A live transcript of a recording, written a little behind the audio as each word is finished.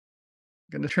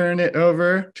going to turn it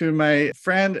over to my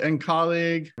friend and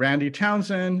colleague, Randy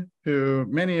Townsend, who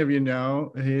many of you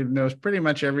know. He knows pretty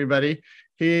much everybody.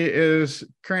 He is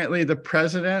currently the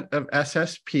president of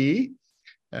SSP.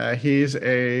 He's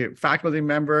a faculty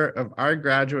member of our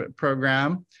graduate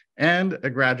program and a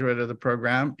graduate of the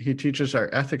program. He teaches our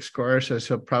ethics course, as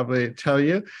he'll probably tell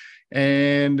you.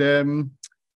 And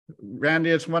Randy,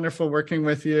 it's wonderful working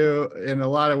with you in a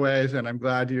lot of ways, and I'm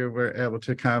glad you were able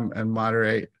to come and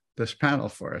moderate this panel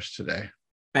for us today.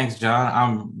 Thanks, John.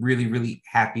 I'm really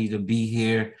happy to be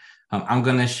here. I'm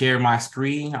going to share my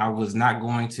screen. I was not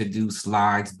going to do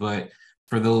slides, but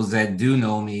for those that do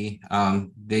know me, I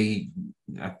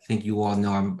think you all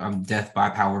know I'm death by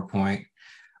PowerPoint.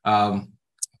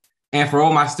 And for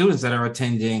all my students that are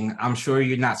attending, I'm sure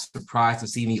you're not surprised to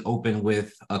see me open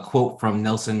with a quote from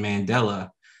Nelson Mandela.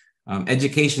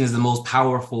 Education is the most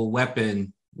powerful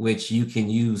weapon which you can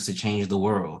use to change the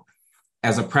world.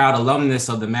 As a proud alumnus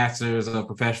of the Master's of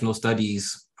Professional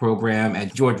Studies program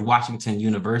at George Washington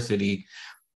University,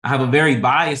 I have a very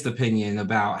biased opinion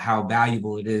about how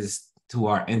valuable it is to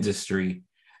our industry.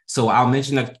 So I'll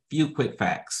mention a few quick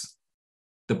facts.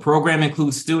 The program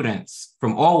includes students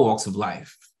from all walks of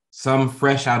life, some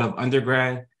fresh out of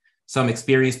undergrad, some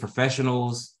experienced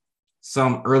professionals,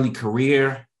 some early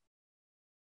career,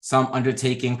 some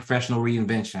undertaking professional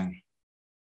reinvention.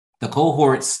 The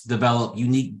cohorts develop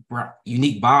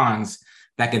unique bonds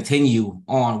that continue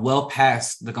on well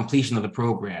past the completion of the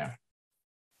program.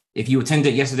 If you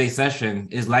attended yesterday's session,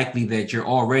 it's likely that you're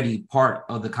already part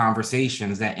of the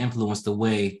conversations that influence the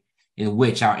way in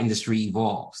which our industry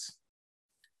evolves.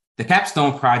 The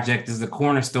Capstone Project is the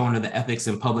cornerstone of the ethics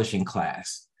in publishing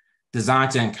class,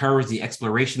 designed to encourage the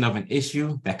exploration of an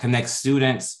issue that connects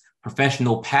students'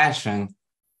 professional passion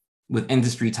with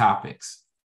industry topics.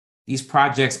 These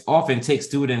projects often take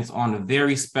students on a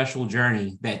very special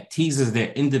journey that teases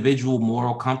their individual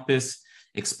moral compass,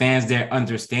 expands their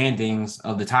understandings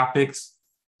of the topics,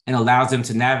 and allows them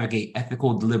to navigate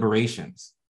ethical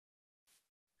deliberations.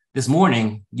 This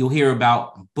morning, you'll hear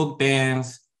about book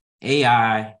bans,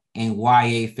 AI, and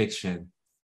YA fiction.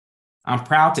 I'm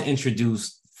proud to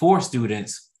introduce 4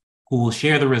 students who will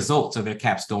share the results of their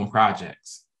capstone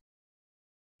projects.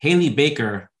 Haley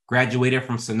Baker graduated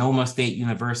from Sonoma State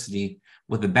University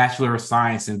with a Bachelor of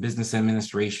Science in Business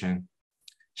Administration.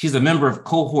 She's a member of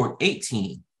Cohort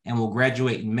 18 and will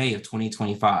graduate in May of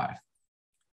 2025.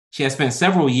 She has spent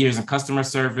several years in customer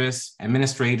service,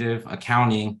 administrative,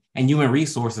 accounting, and human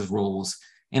resources roles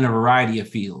in a variety of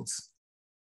fields.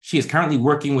 She is currently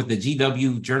working with the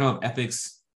GW Journal of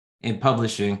Ethics in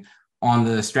Publishing on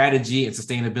the Strategy and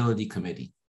Sustainability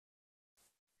Committee.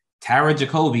 Tara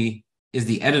Jacobi is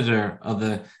the editor of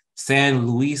the San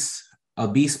Luis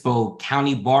Obispo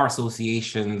County Bar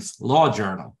Association's Law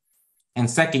Journal and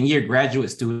second-year graduate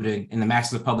student in the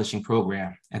Master's of Publishing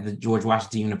program at the George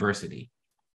Washington University.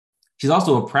 She's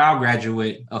also a proud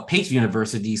graduate of Pace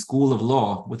University School of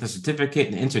Law with a certificate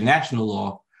in international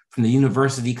law from the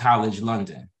University College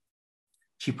London.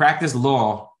 She practiced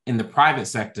law in the private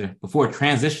sector before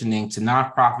transitioning to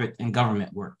nonprofit and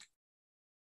government work.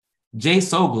 Jay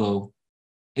Soglo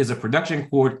is a production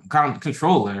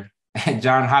controller at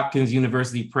Johns Hopkins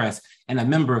University Press and a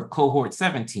member of Cohort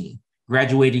 17,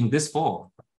 graduating this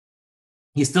fall.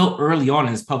 He's still early on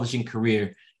in his publishing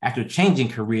career after changing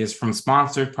careers from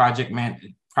sponsored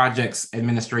projects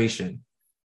administration.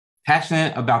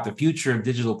 Passionate about the future of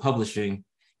digital publishing,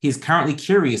 he's currently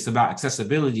curious about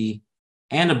accessibility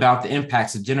and about the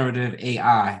impacts of generative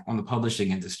AI on the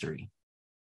publishing industry.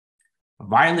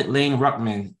 Violet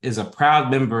Lane-Ruckman is a proud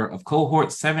member of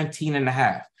Cohort 17 and a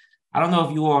half. I don't know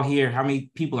if you all hear how many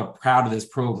people are proud of this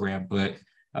program, but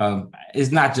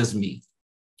it's not just me.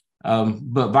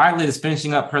 But Violet is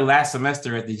finishing up her last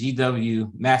semester at the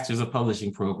GW Masters of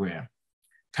Publishing program.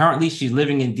 Currently, she's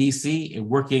living in DC and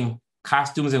working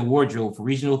costumes and wardrobe for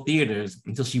regional theaters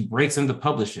until she breaks into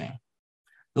publishing.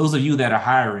 Those of you that are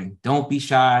hiring, don't be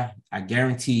shy. I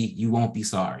guarantee you won't be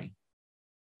sorry.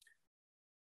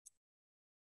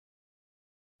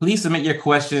 Please submit your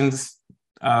questions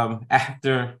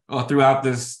after or throughout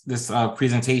this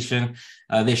presentation.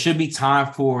 There should be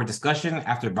time for discussion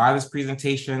after Violet's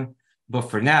presentation, but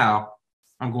for now,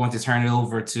 I'm going to turn it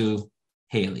over to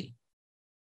Haley.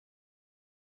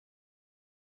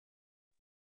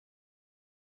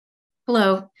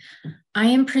 Hello, I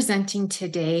am presenting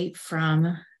today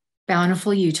from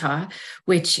Bountiful, Utah,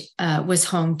 which was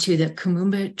home to the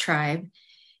Kumumba tribe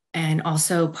and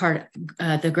also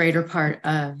the greater part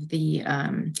of the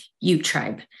Ute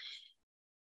tribe.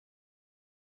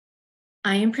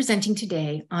 I am presenting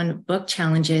today on book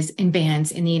challenges and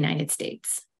bans in the United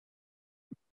States.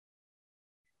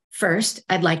 First,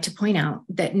 I'd like to point out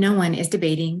that no one is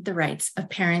debating the rights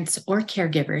of parents or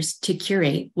caregivers to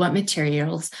curate what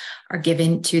materials are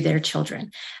given to their children.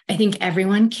 I think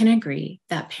everyone can agree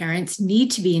that parents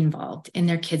need to be involved in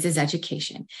their kids'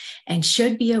 education and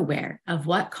should be aware of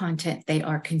what content they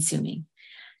are consuming.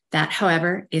 That,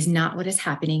 however, is not what is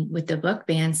happening with the book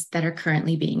bans that are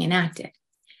currently being enacted.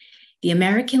 The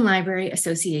American Library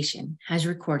Association has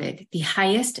recorded the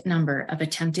highest number of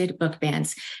attempted book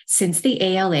bans since the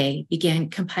ALA began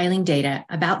compiling data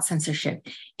about censorship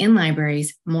in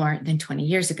libraries more than 20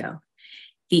 years ago.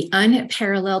 The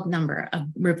unparalleled number of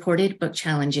reported book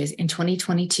challenges in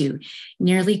 2022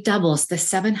 nearly doubles the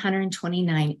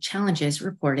 729 challenges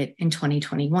reported in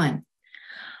 2021.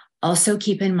 Also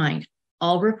keep in mind,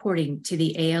 all reporting to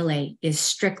the ALA is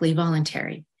strictly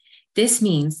voluntary. This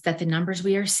means that the numbers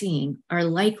we are seeing are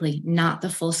likely not the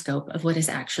full scope of what is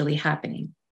actually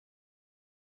happening.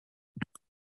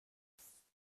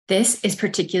 This is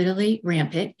particularly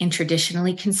rampant in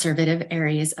traditionally conservative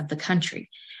areas of the country.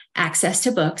 Access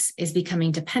to books is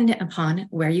becoming dependent upon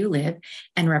where you live,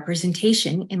 and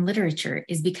representation in literature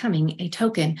is becoming a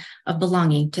token of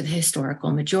belonging to the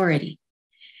historical majority.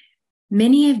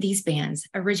 Many of these bans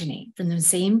originate from the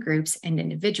same groups and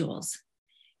individuals.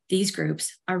 These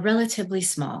groups are relatively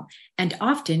small and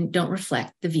often don't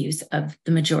reflect the views of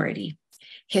the majority.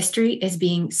 History is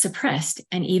being suppressed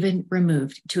and even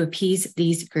removed to appease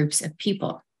these groups of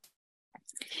people.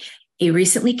 A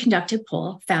recently conducted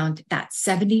poll found that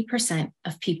 70%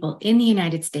 of people in the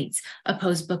United States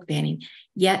oppose book banning,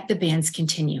 yet the bans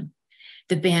continue.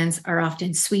 The bans are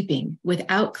often sweeping,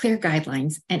 without clear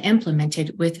guidelines, and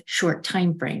implemented with short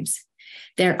timeframes.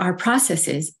 There are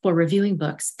processes for reviewing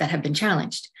books that have been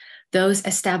challenged. Those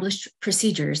established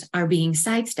procedures are being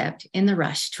sidestepped in the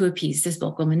rush to appease this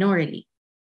vocal minority.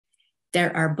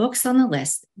 There are books on the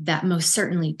list that most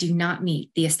certainly do not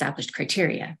meet the established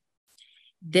criteria.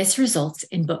 This results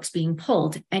in books being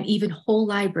pulled and even whole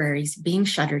libraries being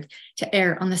shuttered to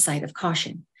err on the side of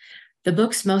caution. The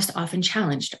books most often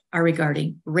challenged are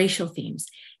regarding racial themes,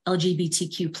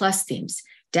 LGBTQ+ themes,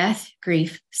 death,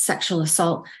 grief, sexual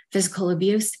assault, physical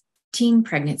abuse, teen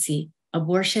pregnancy,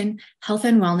 abortion, health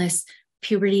and wellness,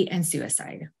 puberty, and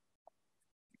suicide.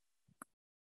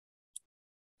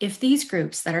 If these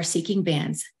groups that are seeking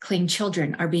bans claim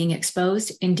children are being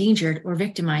exposed, endangered, or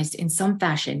victimized in some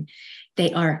fashion,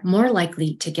 they are more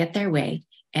likely to get their way,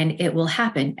 and it will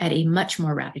happen at a much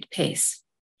more rapid pace.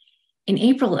 In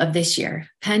April of this year,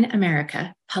 PEN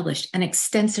America published an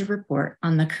extensive report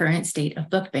on the current state of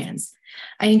book bans.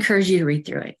 I encourage you to read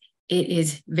through it. It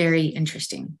is very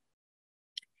interesting.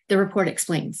 The report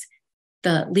explains,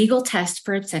 the legal test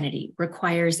for obscenity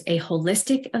requires a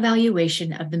holistic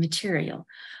evaluation of the material.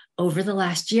 Over the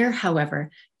last year, however,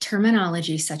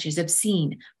 terminology such as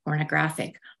obscene,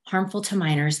 pornographic, harmful to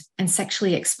minors, and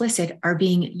sexually explicit are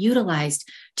being utilized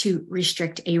to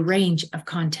restrict a range of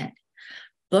content.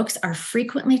 Books are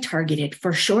frequently targeted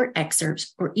for short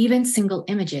excerpts or even single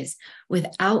images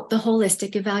without the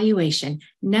holistic evaluation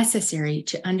necessary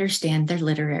to understand their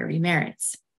literary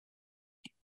merits.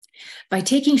 By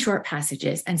taking short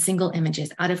passages and single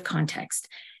images out of context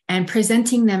and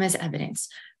presenting them as evidence,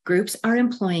 groups are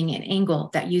employing an angle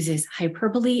that uses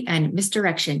hyperbole and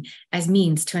misdirection as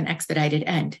means to an expedited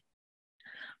end.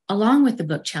 Along with the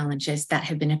book challenges that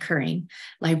have been occurring,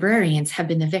 librarians have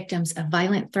been the victims of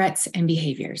violent threats and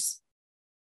behaviors.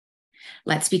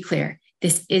 Let's be clear,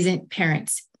 this isn't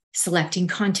parents selecting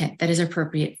content that is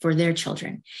appropriate for their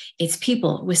children. It's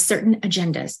people with certain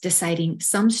agendas deciding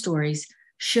some stories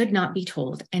should not be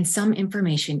told and some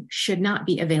information should not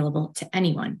be available to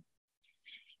anyone.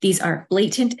 These are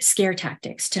blatant scare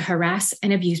tactics to harass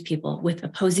and abuse people with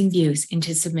opposing views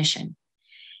into submission.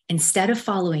 Instead of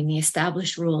following the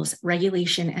established rules,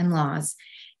 regulation, and laws,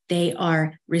 they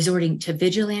are resorting to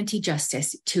vigilante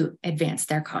justice to advance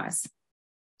their cause.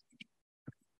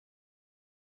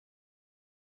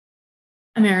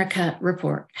 America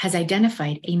report has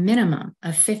identified a minimum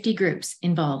of 50 groups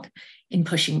involved in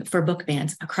pushing for book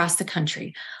bans across the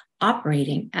country,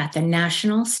 operating at the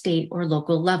national, state, or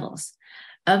local levels.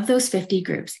 Of those 50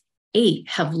 groups, 8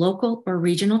 have local or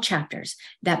regional chapters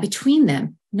that between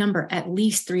them number at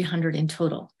least 300 in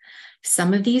total.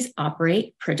 Some of these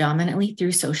operate predominantly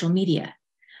through social media.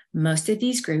 Most of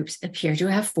these groups appear to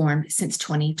have formed since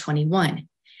 2021.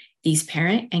 These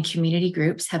parent and community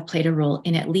groups have played a role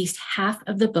in at least half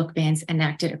of the book bans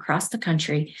enacted across the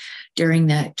country during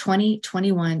the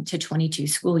 2021 to 22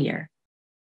 school year.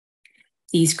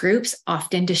 These groups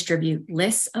often distribute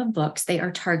lists of books they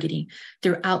are targeting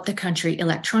throughout the country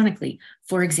electronically,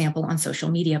 for example, on social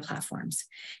media platforms.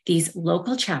 These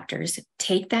local chapters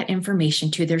take that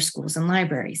information to their schools and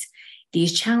libraries.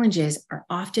 These challenges are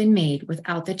often made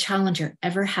without the challenger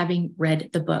ever having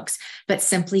read the books, but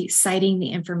simply citing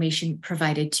the information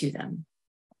provided to them.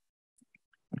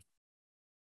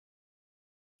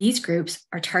 These groups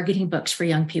are targeting books for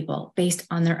young people based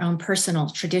on their own personal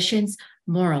traditions,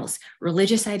 morals,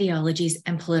 religious ideologies,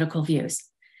 and political views.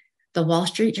 The Wall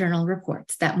Street Journal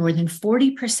reports that more than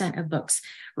 40% of books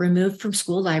removed from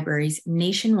school libraries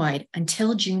nationwide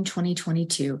until June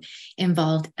 2022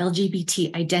 involved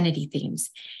LGBT identity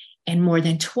themes, and more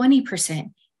than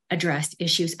 20% addressed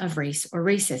issues of race or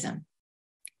racism.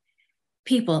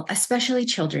 People, especially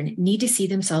children, need to see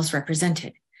themselves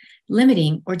represented.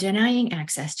 Limiting or denying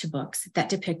access to books that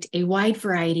depict a wide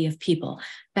variety of people,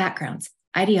 backgrounds,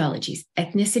 ideologies,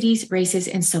 ethnicities, races,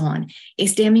 and so on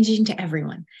is damaging to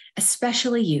everyone,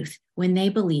 especially youth, when they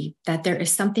believe that there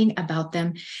is something about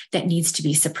them that needs to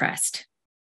be suppressed.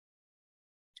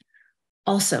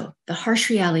 Also, the harsh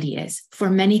reality is, for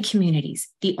many communities,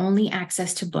 the only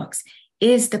access to books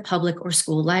is the public or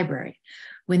school library.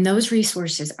 When those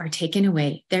resources are taken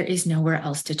away, there is nowhere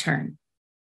else to turn.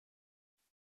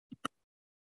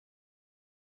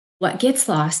 What gets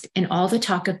lost in all the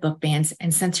talk of book bans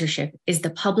and censorship is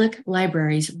the public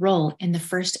library's role in the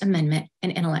First Amendment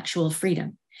and intellectual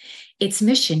freedom. Its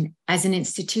mission as an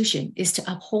institution is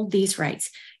to uphold these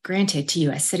rights granted to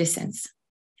U.S. citizens.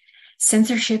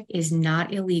 Censorship is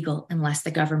not illegal unless the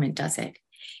government does it.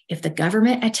 If the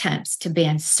government attempts to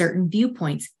ban certain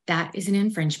viewpoints, that is an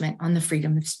infringement on the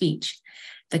freedom of speech.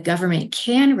 The government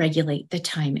can regulate the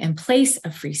time and place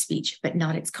of free speech, but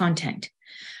not its content.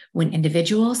 When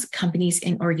individuals, companies,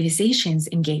 and organizations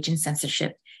engage in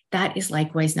censorship, that is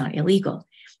likewise not illegal.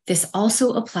 This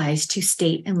also applies to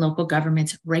state and local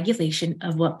governments' regulation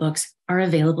of what books are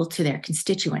available to their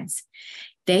constituents.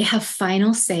 They have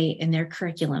final say in their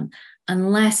curriculum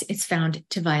unless it's found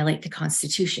to violate the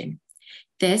Constitution.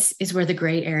 This is where the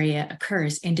gray area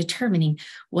occurs in determining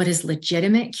what is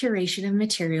legitimate curation of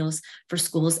materials for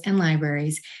schools and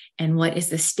libraries and what is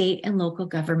the state and local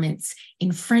government's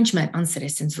infringement on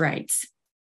citizens' rights.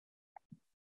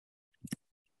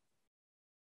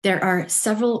 There are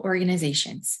several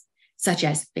organizations, such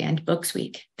as Banned Books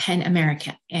Week, PEN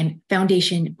America, and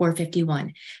Foundation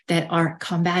 451, that are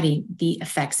combating the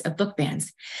effects of book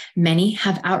bans. Many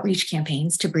have outreach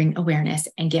campaigns to bring awareness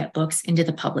and get books into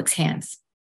the public's hands.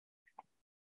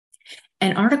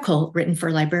 An article written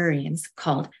for librarians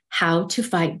called How to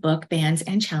Fight Book Bans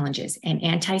and Challenges, an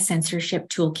Anti-Censorship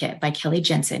Toolkit by Kelly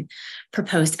Jensen,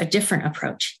 proposed a different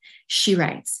approach. She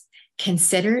writes,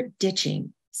 consider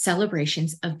ditching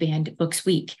celebrations of Banned Books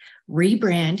Week,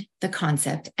 rebrand the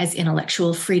concept as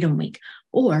Intellectual Freedom Week,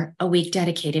 or a week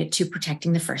dedicated to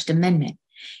protecting the First Amendment.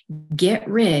 Get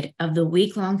rid of the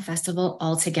week-long festival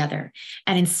altogether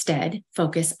and instead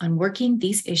focus on working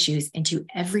these issues into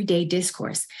everyday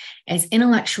discourse as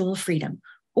intellectual freedom,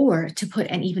 or to put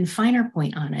an even finer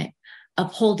point on it,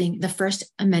 upholding the First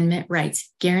Amendment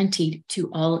rights guaranteed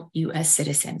to all U.S.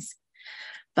 citizens.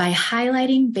 By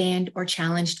highlighting banned or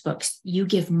challenged books, you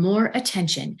give more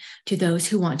attention to those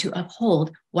who want to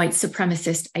uphold white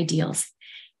supremacist ideals,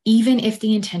 even if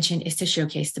the intention is to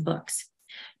showcase the books.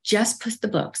 Just put the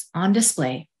books on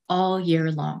display all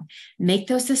year long. Make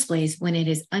those displays when it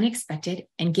is unexpected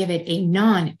and give it a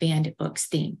non-banned books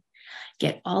theme.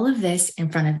 Get all of this in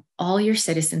front of all your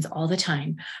citizens all the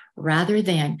time, rather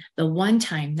than the one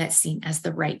time that's seen as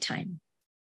the right time.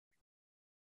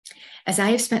 As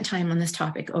I have spent time on this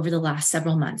topic over the last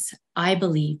several months, I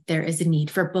believe there is a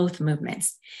need for both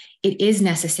movements. It is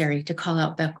necessary to call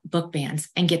out book bans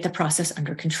and get the process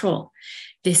under control.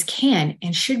 This can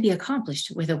and should be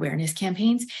accomplished with awareness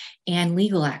campaigns and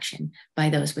legal action by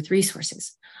those with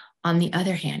resources. On the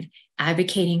other hand,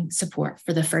 advocating support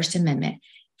for the First Amendment,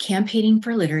 campaigning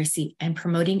for literacy, and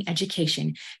promoting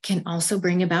education can also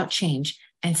bring about change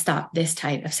and stop this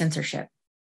type of censorship.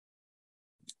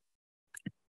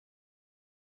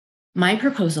 My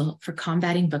proposal for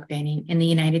combating book banning in the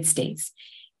United States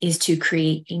is to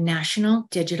create a national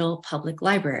digital public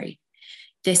library.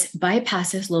 This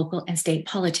bypasses local and state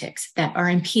politics that are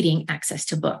impeding access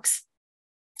to books.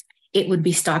 It would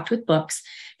be stocked with books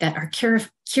that are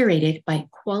curated by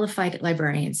qualified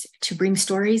librarians to bring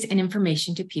stories and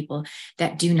information to people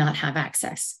that do not have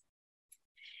access.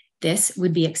 This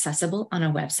would be accessible on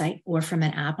a website or from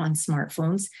an app on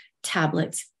smartphones,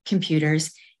 tablets,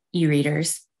 computers,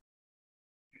 e-readers,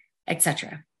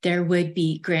 etc. There would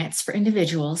be grants for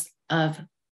individuals of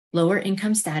lower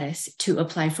income status to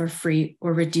apply for free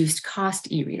or reduced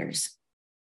cost e-readers.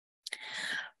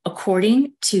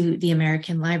 According to the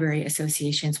American Library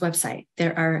Association's website,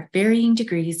 there are varying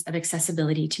degrees of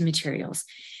accessibility to materials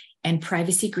and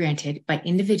privacy granted by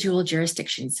individual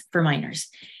jurisdictions for minors.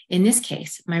 In this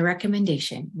case, my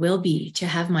recommendation will be to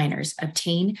have minors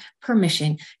obtain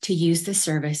permission to use the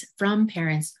service from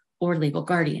parents or legal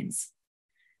guardians.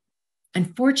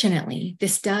 Unfortunately,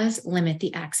 this does limit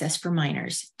the access for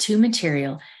minors to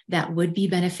material that would be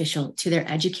beneficial to their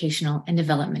educational and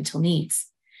developmental needs.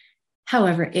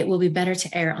 However, it will be better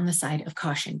to err on the side of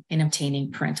caution in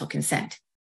obtaining parental consent.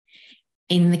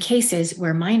 In the cases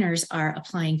where minors are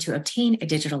applying to obtain a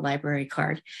digital library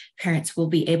card, parents will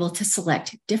be able to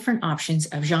select different options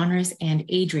of genres and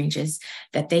age ranges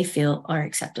that they feel are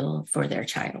acceptable for their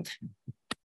child.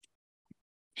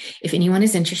 If anyone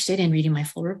is interested in reading my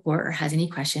full report or has any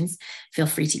questions, feel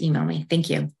free to email me. Thank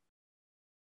you.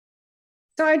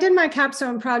 So I did my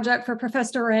capstone project for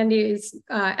Professor Randy's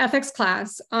ethics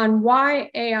class on why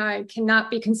AI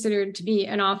cannot be considered to be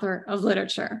an author of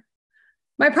literature.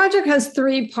 My project has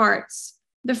 3 parts.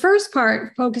 The first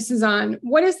part focuses on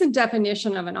what is the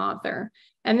definition of an author?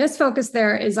 And this focus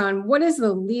there is on what is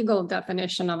the legal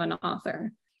definition of an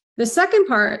author? The second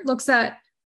part looks at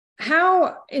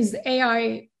how is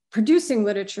AI producing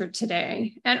literature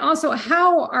today? And also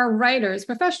how are writers,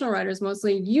 professional writers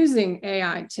mostly, using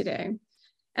AI today?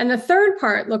 And the third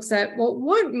part looks at, well,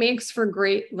 what makes for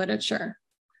great literature?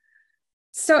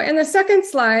 So in the second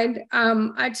slide,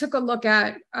 I took a look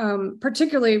at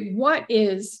particularly what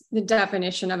is the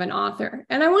definition of an author.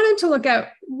 And I wanted to look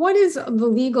at what is the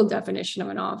legal definition of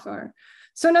an author.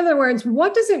 So in other words,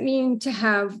 what does it mean to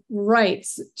have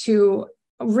rights to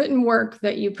a written work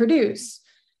that you produce?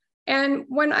 And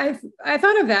when I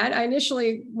thought of that, I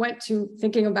initially went to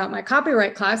thinking about my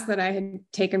copyright class that I had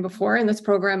taken before in this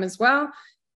program as well.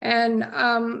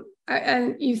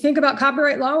 And you think about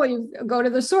copyright law, well, you go to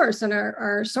the source, and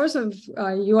our source of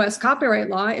US copyright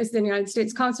law is the United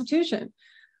States Constitution.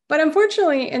 But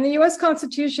unfortunately, in the US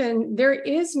Constitution, there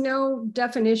is no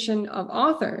definition of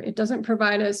author. It doesn't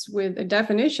provide us with a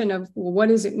definition of, well, what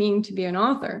does it mean to be an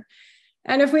author?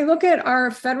 And if we look at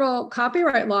our Federal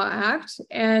Copyright Law Act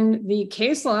and the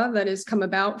case law that has come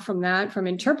about from that, from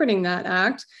interpreting that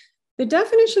act, the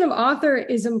definition of author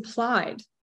is implied.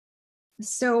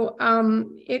 So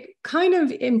it kind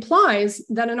of implies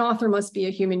that an author must be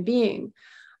a human being.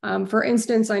 For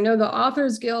instance, I know the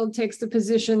Authors Guild takes the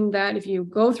position that if you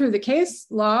go through the case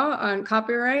law on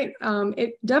copyright,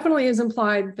 it definitely is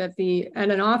implied that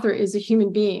an author is a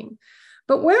human being.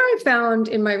 But where I found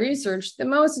in my research, the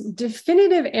most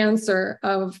definitive answer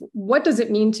of what does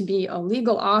it mean to be a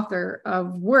legal author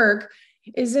of work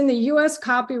is in the US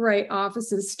Copyright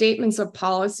Office's statements of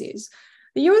policies.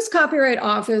 The US Copyright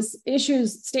Office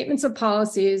issues statements of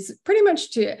policies pretty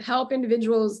much to help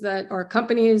individuals or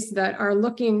companies that are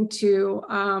looking to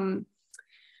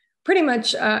pretty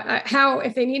much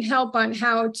if they need help on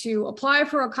how to apply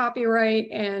for a copyright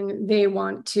and they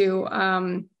want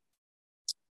to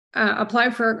apply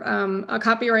for a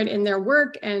copyright in their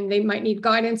work, and they might need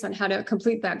guidance on how to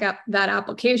complete that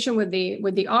application with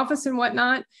the office and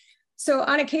whatnot. So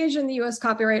on occasion, the US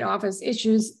Copyright Office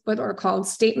issues what are called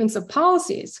statements of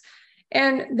policies.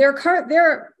 And their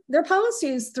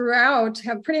policies throughout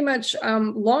have pretty much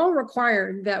long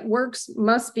required that works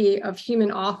must be of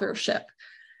human authorship.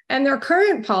 And their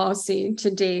current policy to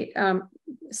date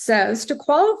says to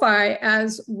qualify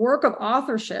as work of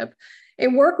authorship, a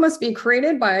work must be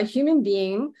created by a human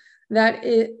being, that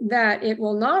it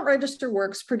will not register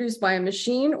works produced by a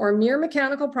machine or mere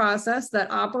mechanical process that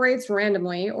operates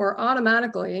randomly or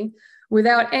automatically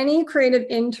without any creative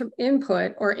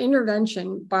input or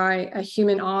intervention by a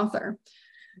human author.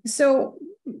 So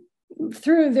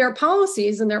through their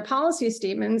policies and their policy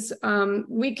statements,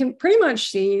 we can pretty much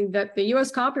see that the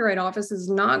US Copyright Office is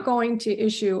not going to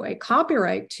issue a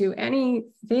copyright to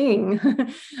anything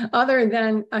other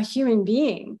than a human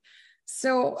being.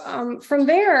 So from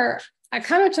there, I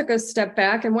kind of took a step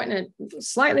back and went in a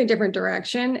slightly different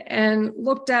direction and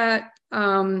looked at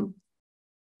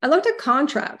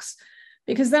contracts,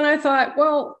 because then I thought,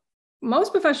 well,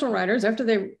 most professional writers, after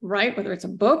they write, whether it's a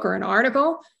book or an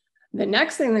article, the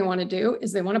next thing they want to do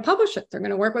is they want to publish it. They're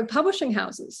going to work with publishing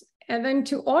houses. And then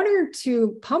in order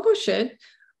to publish it,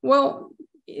 well,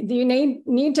 you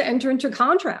need to enter into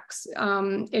contracts.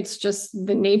 It's just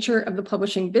the nature of the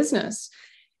publishing business.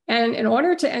 And in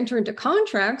order to enter into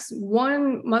contracts,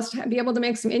 one must be able to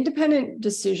make some independent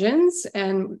decisions.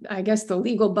 And I guess the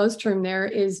legal buzz term there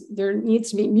is there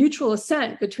needs to be mutual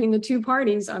assent between the two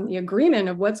parties on the agreement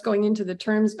of what's going into the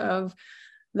terms of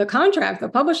the contract, the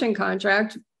publishing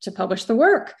contract, to publish the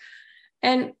work.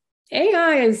 And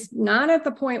AI is not at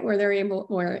the point where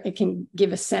where it can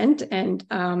give assent and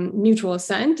mutual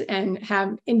assent and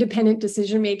have independent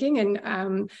decision making.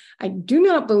 And I do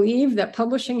not believe that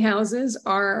publishing houses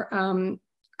are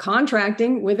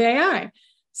contracting with AI.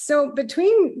 So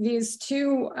between these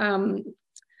two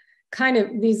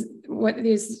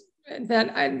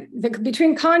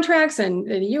between contracts and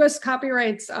the U.S.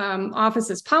 Copyright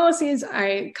Office's policies,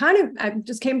 I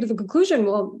just came to the conclusion,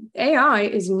 well, AI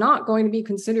is not going to be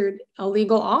considered a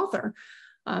legal author.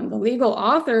 The legal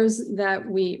authors that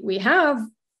we have,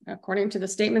 according to the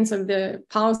statements of the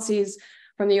policies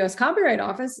from the U.S. Copyright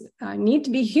Office, need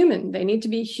to be human. They need to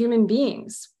be human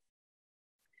beings.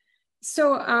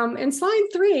 So in slide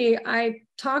 3, I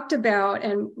talked about,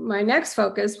 and my next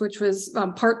focus, which was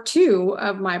part 2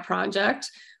 of my project,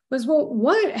 was,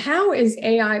 well, how is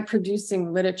AI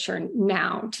producing literature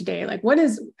now, today? Like,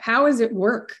 how does it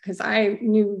work? Because I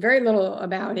knew very little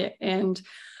about it. And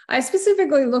I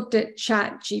specifically looked at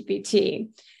ChatGPT.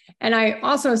 And I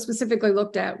also specifically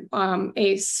looked at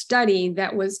a study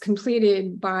that was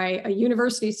completed by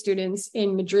university students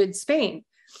in Madrid, Spain.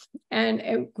 And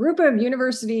a group of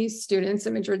university students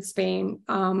in Madrid, Spain,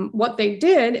 what they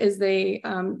did is they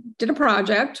did a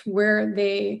project where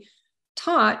they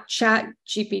taught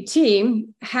ChatGPT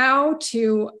how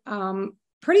to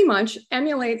pretty much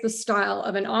emulate the style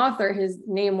of an author. His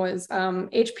name was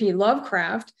H.P.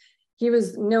 Lovecraft. He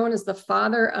was known as the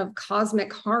father of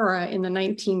cosmic horror in the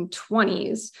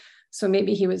 1920s. So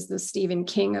maybe he was the Stephen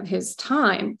King of his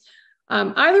time.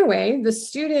 Either way, the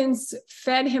students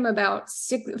fed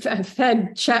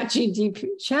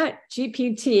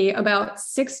ChatGPT about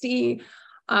 60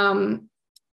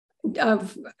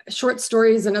 of short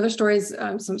stories and other stories,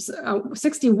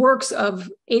 60 works of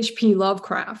H.P.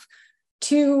 Lovecraft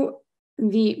to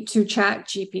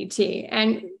ChatGPT,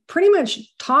 and pretty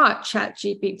much taught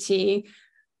ChatGPT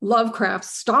Lovecraft's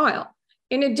style,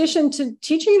 in addition to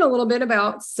teaching it a little bit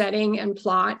about setting and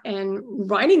plot and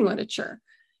writing literature.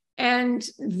 And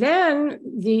then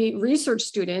the research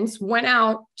students went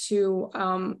out to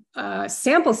a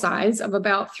sample size of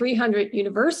about 300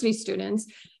 university students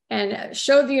and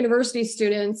showed the university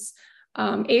students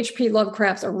H.P.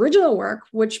 Lovecraft's original work,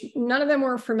 which none of them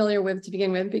were familiar with to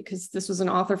begin with, because this was an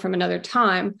author from another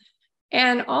time,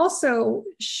 and also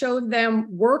showed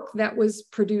them work that was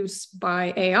produced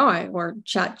by AI or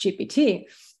ChatGPT.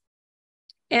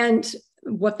 And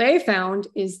what they found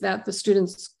is that the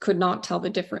students could not tell the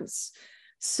difference.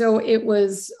 So it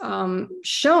was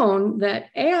shown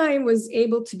that AI was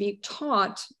able to be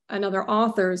taught another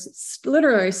author's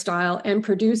literary style and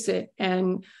produce it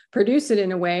in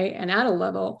a way and at a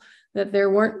level that they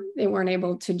weren't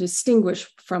able to distinguish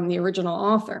from the original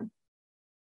author.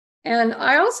 And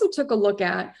I also took a look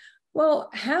at, well,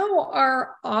 how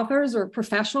are authors or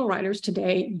professional writers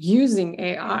today using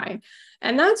AI?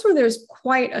 And that's where there's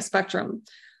quite a spectrum.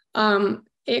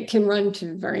 It can run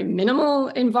to very minimal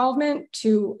involvement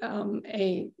to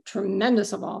a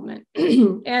tremendous involvement.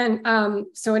 And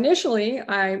so initially,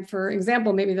 for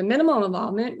example, maybe the minimal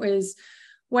involvement was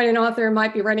when an author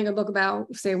might be writing a book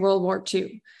about, say, World War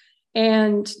II.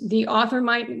 And the author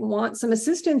might want some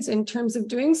assistance in terms of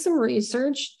doing some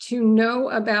research to know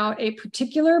about a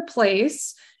particular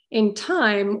place in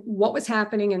time, what was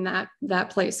happening in that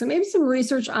place. So maybe some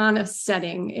research on a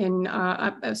setting in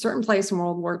a certain place in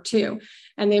World War II,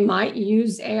 and they might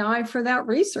use AI for that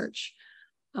research.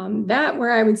 That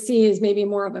where I would see is maybe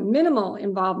more of a minimal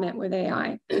involvement with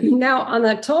AI. Now, on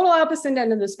the total opposite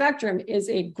end of the spectrum is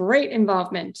a great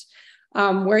involvement,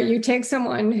 where you take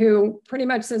someone who pretty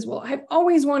much says, well, I've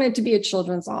always wanted to be a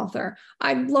children's author.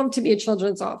 I'd love to be a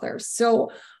children's author.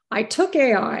 So I took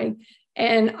AI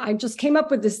and I just came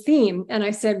up with this theme and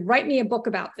I said, write me a book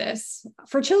about this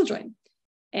for children.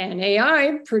 And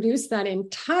AI produced that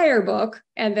entire book.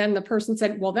 And then the person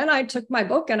said, well, then I took my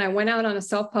book and I went out on a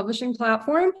self-publishing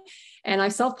platform and I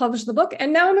self-published the book.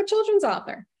 And now I'm a children's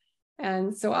author.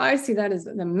 And so I see that as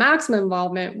the maximum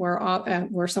involvement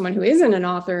where someone who isn't an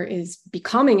author is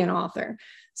becoming an author.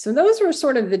 So those were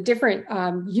sort of the different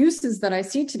uses that I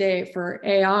see today for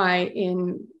AI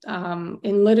in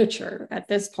literature at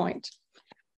this point.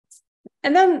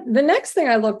 And then the next thing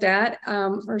I looked at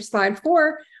for slide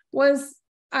 4 was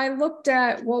I looked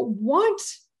at, well,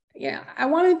 I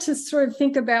wanted to sort of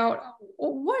think about,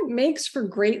 well, what makes for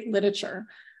great literature?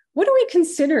 What do we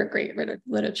consider great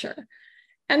literature?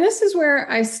 And this is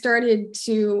where I started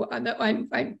to,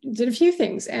 I did a few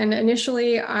things. And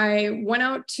initially I went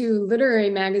out to literary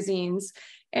magazines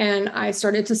and I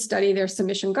started to study their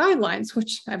submission guidelines,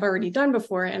 which I've already done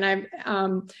before. And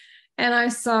And I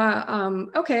saw,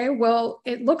 okay, well,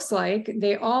 it looks like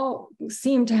they all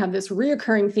seem to have this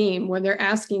reoccurring theme where they're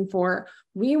asking for,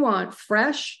 we want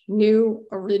fresh, new,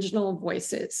 original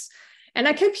voices. And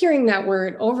I kept hearing that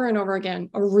word over and over again,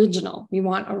 original. We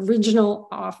want original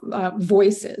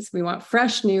voices. We want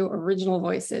fresh, new, original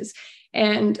voices.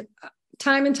 And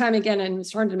time again, and it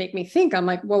started to make me think, I'm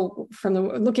like, well, from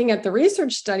looking at the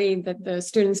research study that the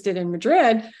students did in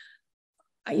Madrid,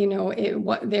 you know,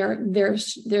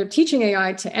 they're teaching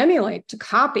AI to emulate, to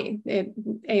copy.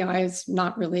 AI is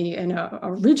not really an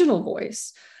original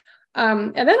voice.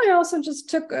 And then I also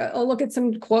just took a look at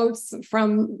some quotes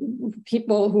from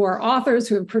people who are authors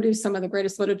who have produced some of the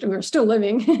greatest literature, who are still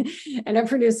living, and have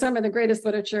produced some of the greatest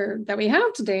literature that we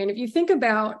have today. And if you think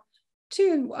about,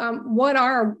 too, what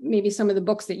are maybe some of the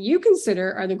books that you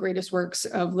consider are the greatest works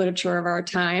of literature of our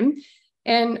time?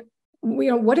 And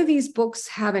what do these books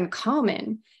have in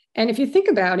common? And if you think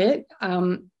about it,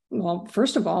 well,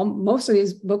 first of all, most of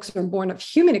these books are born of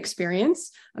human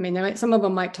experience. I mean, some of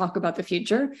them might talk about the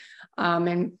future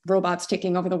and robots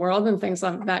taking over the world and things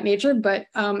of that nature, but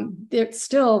it's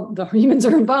still, the humans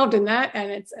are involved in that,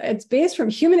 and it's based from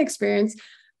human experience.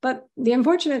 But the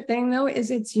unfortunate thing, though, is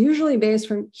it's usually based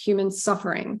from human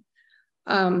suffering.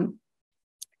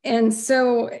 And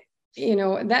so, you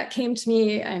know, that came to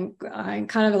me, and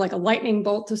kind of like a lightning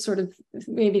bolt to sort of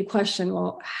maybe question,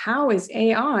 well, how is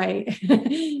AI,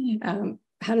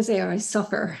 how does AI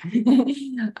suffer?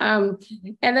 And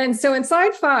then, so in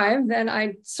slide 5, then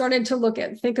I started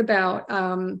to think about,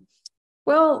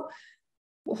 well,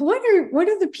 what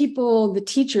are the people, the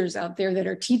teachers out there that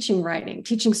are teaching writing,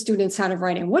 teaching students how to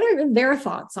writing? What are their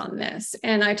thoughts on this?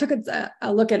 And I took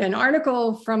a look at an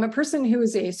article from a person who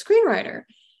is a screenwriter.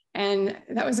 And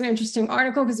that was an interesting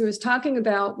article because it was talking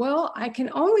about, well, I can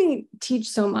only teach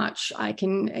so much. I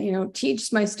can, you know,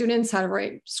 teach my students how to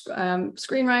write who want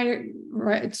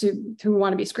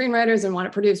to be screenwriters and want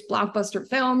to produce blockbuster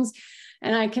films.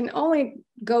 And I can only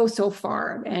go so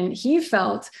far. And he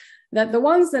felt that the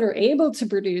ones that are able to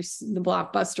produce the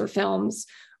blockbuster films,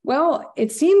 well,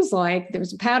 it seems like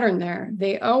there's a pattern there.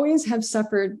 They always have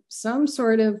suffered some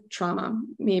sort of trauma.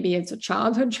 Maybe it's a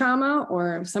childhood trauma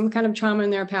or some kind of trauma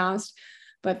in their past,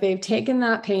 but they've taken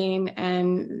that pain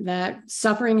and that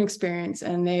suffering experience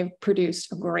and they've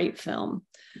produced a great film.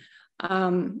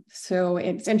 So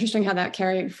it's interesting how that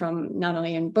carried from not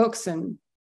only in books and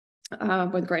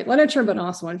with great literature, but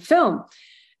also in film.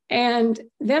 And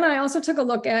then I also took a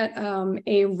look at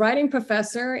a writing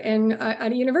professor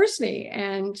at a university,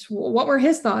 and what were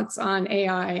his thoughts on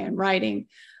AI and writing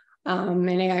and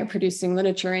AI producing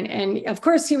literature. And of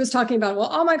course, he was talking about, well,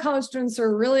 all my college students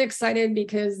are really excited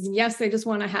because, yes, they just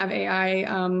want to have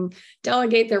AI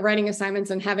delegate their writing assignments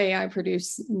and have AI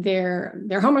produce their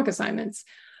homework assignments.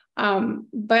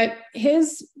 But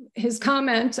his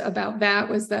comment about that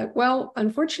was that, well,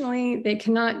 unfortunately, they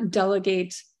cannot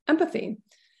delegate empathy.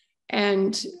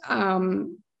 And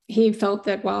he felt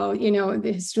that while, you know,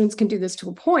 his students can do this to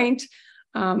a point,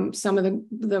 some of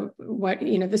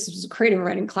this is a creative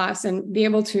writing class, and be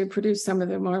able to produce some of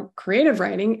the more creative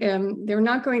writing, they're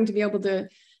not going to be able to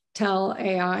tell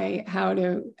AI how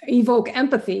to evoke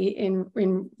empathy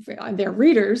in their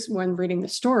readers when reading the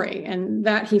story. And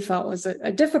that he felt was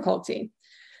a difficulty.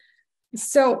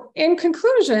 So in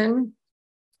conclusion,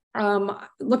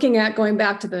 looking at going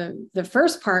back to the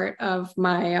first part of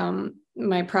my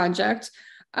my project,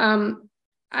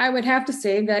 I would have to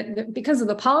say that because of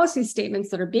the policy statements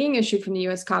that are being issued from the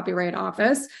U.S. Copyright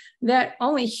Office, that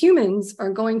only humans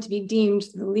are going to be deemed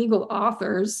the legal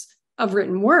authors of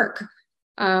written work.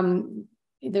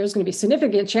 There's going to be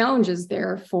significant challenges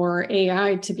there for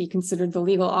AI to be considered the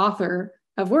legal author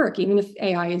of work. Even if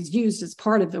AI is used as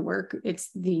part of the work, it's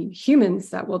the humans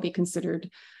that will be considered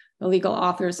the legal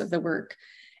authors of the work.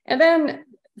 And then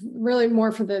really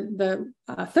more for the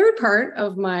third part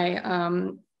of my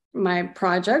my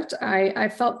project, I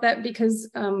felt that because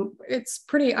it's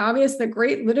pretty obvious that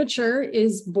great literature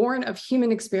is born of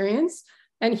human experience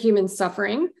and human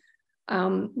suffering,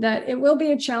 that it will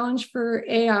be a challenge for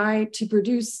AI to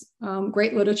produce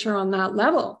great literature on that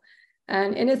level.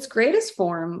 And in its greatest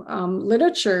form,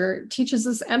 literature teaches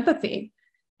us empathy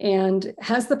and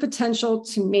has the potential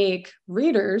to make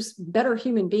readers better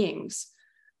human beings.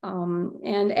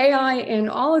 And AI, in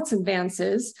all its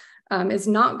advances, is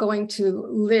not going to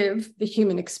live the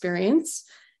human experience,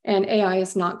 and AI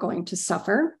is not going to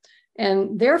suffer.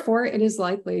 And therefore, it is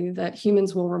likely that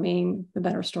humans will remain the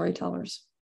better storytellers.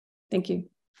 Thank you.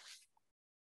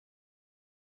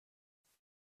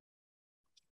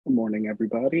 Good morning,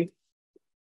 everybody.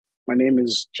 My name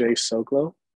is Jay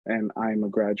Soglo, and I'm a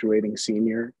graduating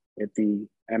senior at the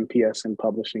MPS in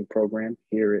Publishing program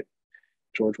here at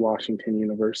George Washington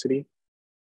University.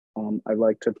 I'd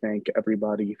like to thank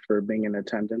everybody for being in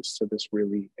attendance to this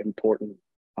really important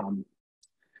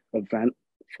event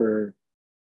for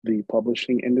the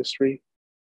publishing industry.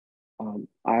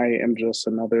 I am just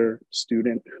another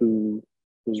student who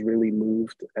was really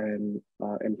moved and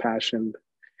impassioned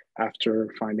after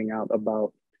finding out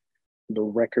about the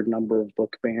record number of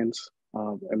book bans.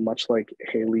 And much like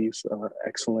Haley's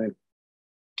excellent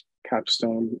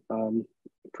capstone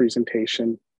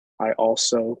presentation, I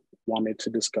also wanted to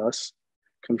discuss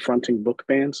confronting book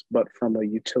bans, but from a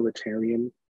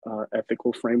utilitarian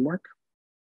ethical framework.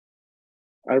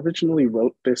 I originally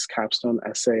wrote this capstone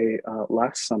essay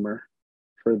last summer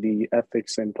for the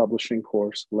Ethics in Publishing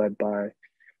course led by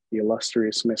the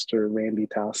illustrious Mr. Randy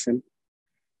Townsend.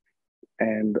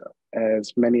 And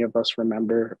as many of us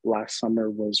remember, last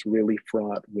summer was really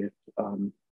fraught with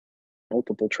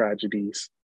multiple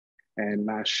tragedies and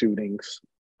mass shootings,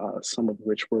 some of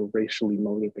which were racially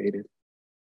motivated.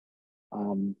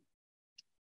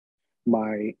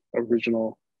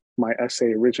 My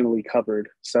essay originally covered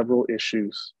several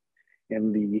issues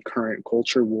in the current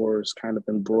culture wars kind of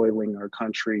embroiling our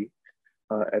country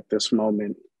at this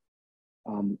moment.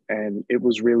 And it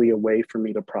was really a way for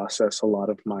me to process a lot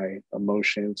of my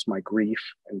emotions, my grief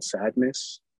and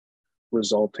sadness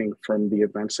resulting from the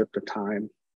events at the time,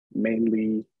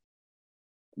 mainly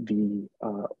the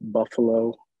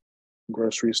Buffalo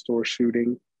grocery store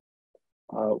shooting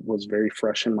was very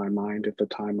fresh in my mind at the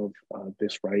time of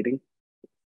this writing.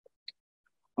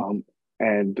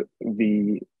 And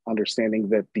the understanding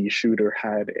that the shooter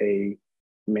had a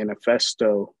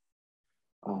manifesto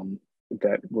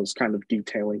that was kind of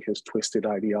detailing his twisted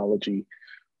ideology,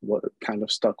 what kind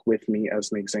of stuck with me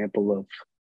as an example of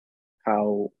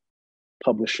how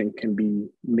publishing can be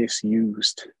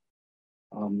misused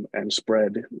and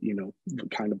spread,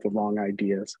 kind of the wrong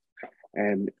ideas.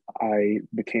 And I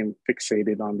became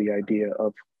fixated on the idea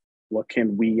of what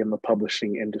can we in the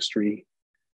publishing industry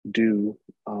do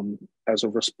as a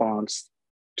response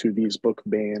to these book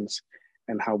bans,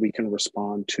 and how we can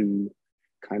respond to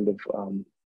kind of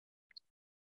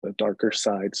the darker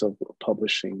sides of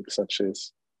publishing, such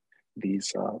as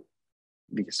these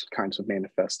kinds of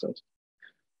manifestos.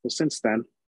 So since then,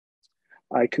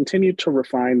 I continued to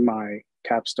refine my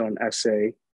capstone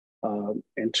essay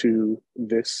into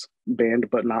this banned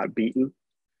but not beaten,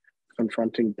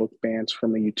 confronting book bans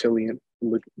from a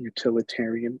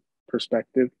utilitarian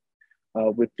perspective,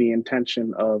 with the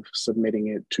intention of submitting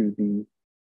it to the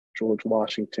George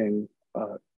Washington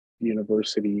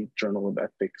University Journal of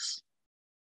Ethics.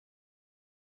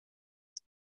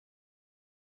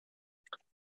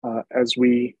 As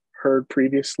we heard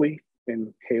previously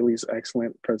in Haley's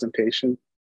excellent presentation,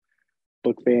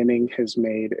 book banning has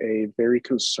made a very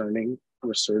concerning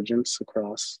resurgence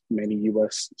across many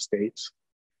US states,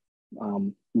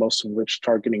 most of which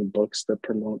targeting books that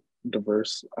promote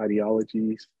diverse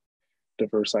ideologies,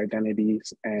 diverse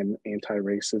identities, and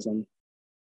anti-racism.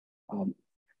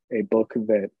 A book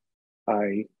that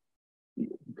I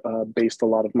based a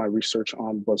lot of my research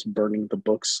on was Burning the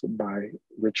Books by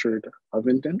Richard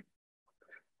Ovenden.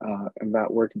 And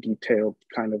that work detailed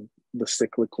kind of the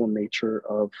cyclical nature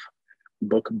of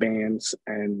book bans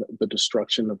and the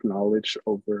destruction of knowledge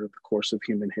over the course of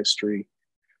human history,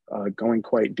 going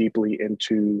quite deeply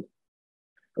into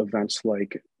events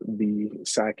like the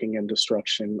sacking and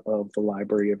destruction of the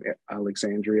Library of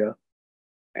Alexandria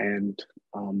and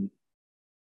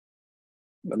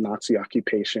the Nazi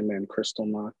occupation and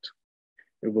Kristallnacht.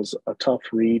 It was a tough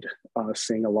read,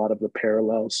 seeing a lot of the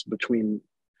parallels between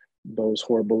those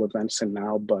horrible events and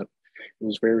now, but it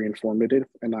was very informative,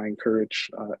 and I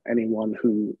encourage anyone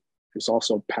who is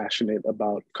also passionate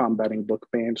about combating book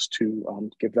bans to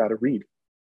give that a read.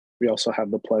 We also have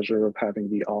the pleasure of having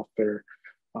the author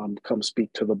come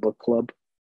speak to the book club.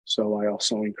 So I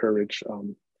also encourage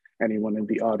anyone in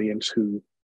the audience who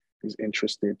is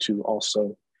interested to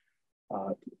also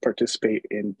participate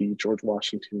in the George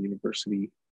Washington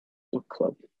University Book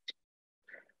Club.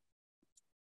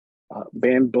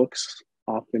 Banned books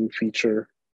often feature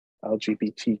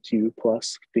LGBTQ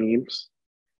plus themes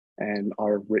and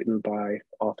are written by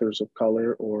authors of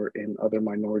color or in other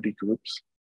minority groups.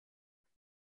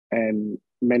 And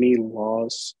many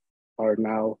laws are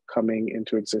now coming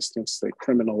into existence that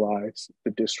criminalize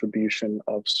the distribution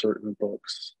of certain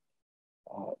books.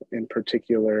 In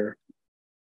particular,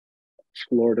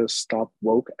 Florida's Stop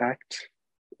Woke Act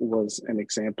was an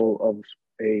example of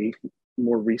a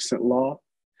more recent law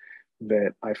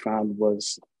that I found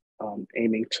was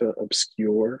aiming to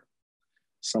obscure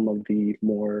some of the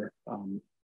more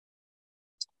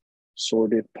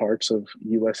sordid parts of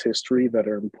US history that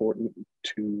are important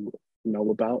to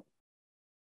know about.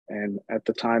 And at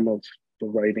the time of the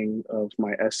writing of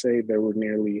my essay, there were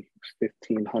nearly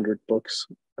 1,500 books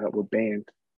that were banned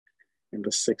in the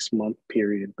 6-month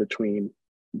period between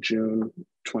June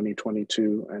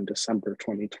 2022 and December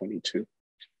 2022.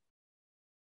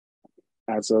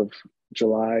 As of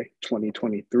July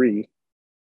 2023,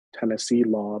 Tennessee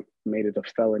law made it a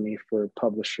felony for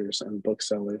publishers and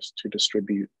booksellers to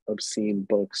distribute obscene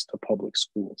books to public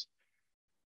schools.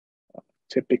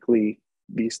 Typically,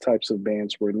 these types of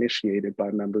bans were initiated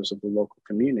by members of the local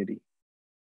community,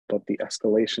 but the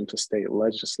escalation to state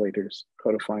legislators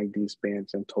codifying these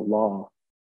bans into law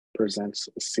presents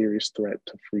a serious threat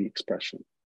to free expression.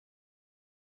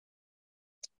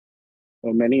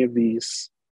 Well, many of these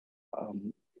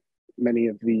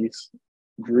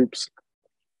groups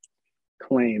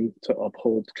claim to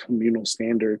uphold communal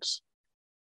standards.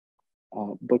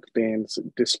 Book bans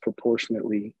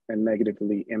disproportionately and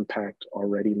negatively impact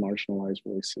already marginalized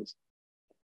voices.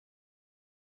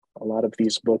 A lot of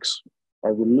these books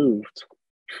are removed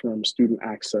from student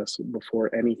access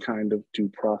before any kind of due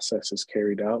process is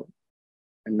carried out,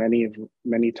 and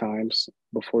many times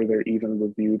before they're even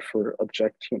reviewed for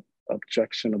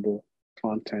objectionable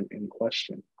content in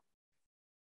question.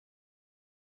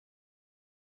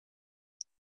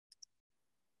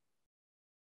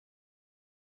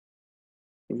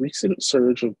 The recent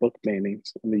surge of book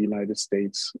bannings in the United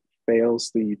States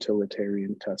fails the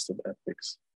utilitarian test of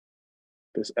ethics.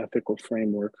 This ethical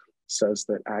framework says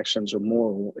that actions are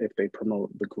moral if they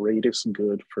promote the greatest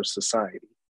good for society.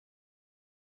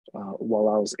 While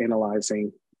I was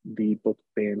analyzing the book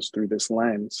bans through this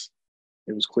lens,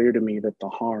 it was clear to me that the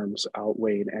harms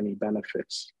outweighed any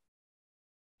benefits.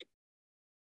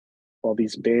 While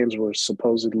these bans were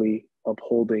supposedly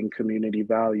upholding community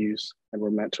values and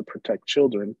were meant to protect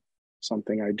children,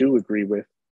 something I do agree with,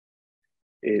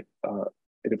 it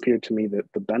appeared to me that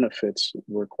the benefits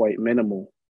were quite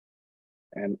minimal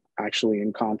and actually,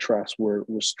 in contrast, were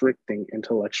restricting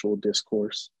intellectual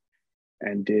discourse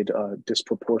and did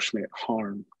disproportionate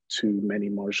harm to many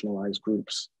marginalized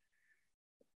groups.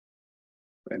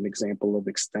 An example of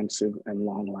extensive and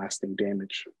long-lasting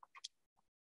damage.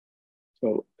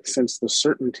 So since the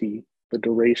certainty, the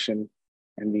duration,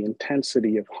 and the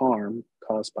intensity of harm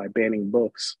caused by banning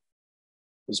books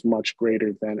was much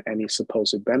greater than any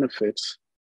supposed benefits,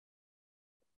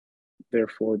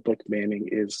 therefore book banning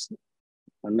is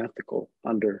unethical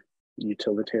under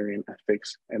utilitarian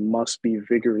ethics and must be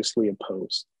vigorously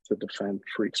opposed to defend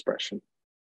free expression.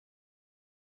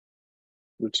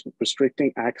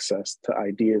 Restricting access to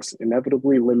ideas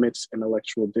inevitably limits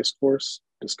intellectual discourse,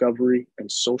 discovery,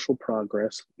 and social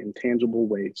progress in tangible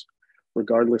ways,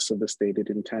 regardless of the stated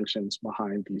intentions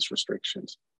behind these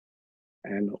restrictions.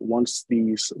 And once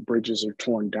these bridges are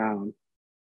torn down,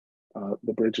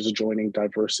 the bridges joining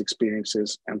diverse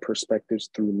experiences and perspectives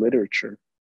through literature,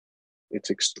 it's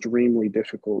extremely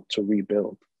difficult to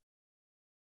rebuild.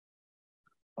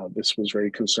 This was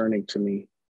very concerning to me,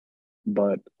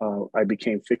 but I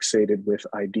became fixated with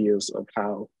ideas of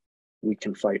how we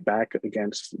can fight back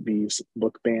against these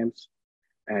book bans.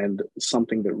 And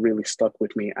something that really stuck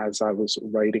with me as I was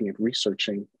writing and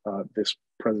researching this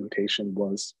presentation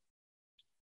was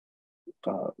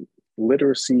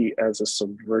literacy as a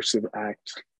subversive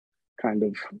act. Kind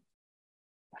of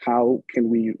how can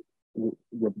we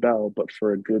rebel, but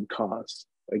for a good cause,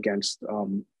 against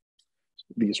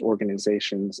these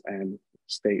organizations and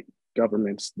state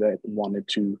governments that wanted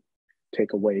to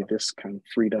take away this kind of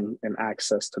freedom and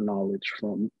access to knowledge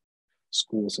from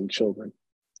schools and children.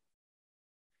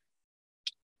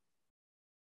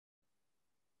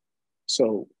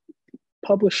 So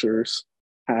publishers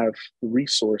have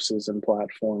resources and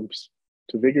platforms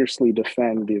to vigorously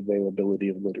defend the availability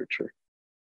of literature,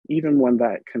 even when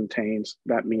that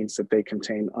means that they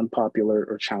contain unpopular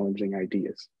or challenging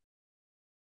ideas.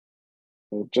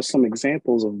 So just some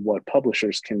examples of what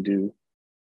publishers can do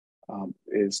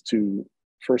is to,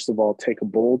 first of all, take a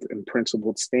bold and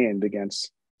principled stand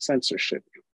against censorship.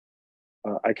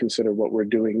 I consider what we're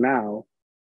doing now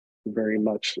very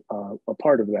much a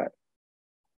part of that.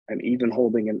 And even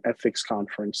holding an ethics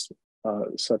conference,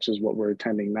 such as what we're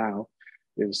attending now,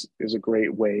 is a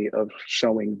great way of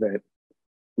showing that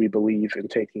we believe in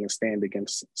taking a stand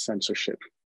against censorship.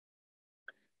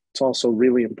 It's also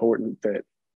really important that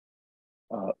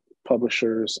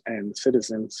publishers and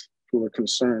citizens who are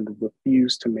concerned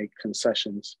refuse to make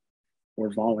concessions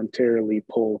or voluntarily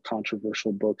pull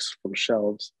controversial books from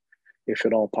shelves, if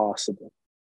at all possible.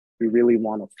 We really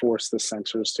want to force the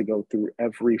censors to go through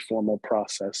every formal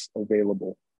process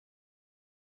available.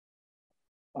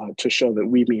 to show that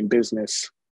we mean business,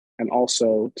 and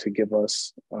also to give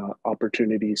us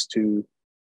opportunities to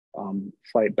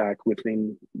fight back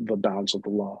within the bounds of the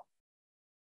law.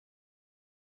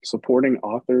 Supporting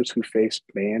authors who face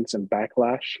bans and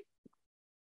backlash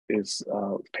is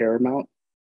paramount.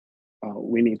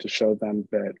 We need to show them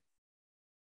that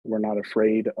we're not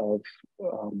afraid of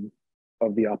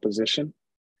the opposition,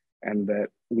 and that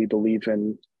we believe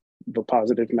in the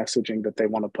positive messaging that they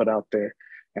want to put out there.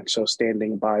 And so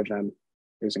standing by them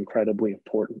is incredibly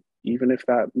important, even if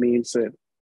that means that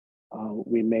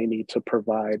we may need to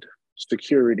provide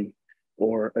security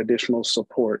or additional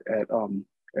support at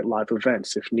live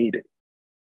events if needed.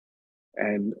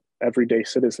 And everyday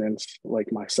citizens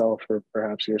like myself, or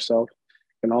perhaps yourself,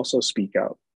 can also speak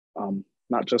out,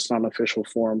 not just on official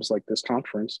forums like this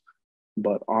conference,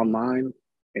 but online,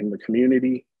 in the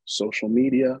community, social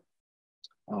media,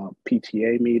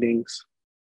 PTA meetings,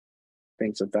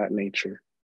 things of that nature.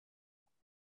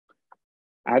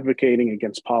 Advocating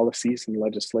against policies and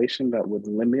legislation that would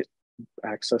limit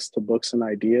access to books and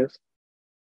ideas,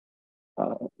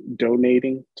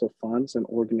 donating to funds and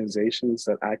organizations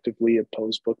that actively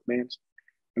oppose book bans,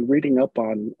 and reading up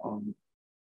on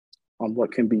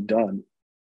what can be done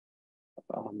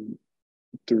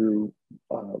through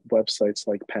websites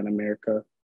like PEN America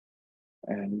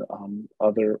and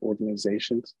other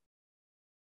organizations.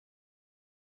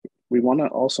 We want to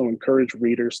also encourage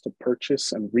readers to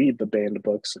purchase and read the banned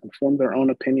books and form their own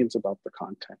opinions about the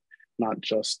content, not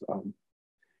just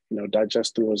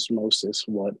digest through osmosis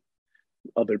what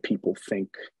other people think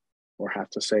or have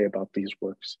to say about these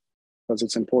works. Because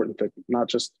it's important that not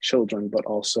just children, but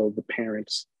also the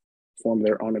parents form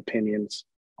their own opinions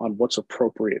on what's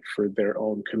appropriate for their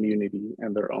own community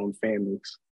and their own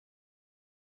families.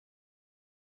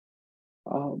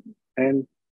 And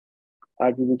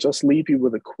I will just leave you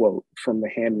with a quote from The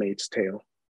Handmaid's Tale,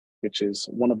 which is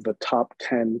one of the top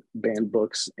 10 banned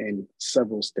books in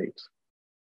several states.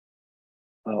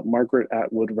 Margaret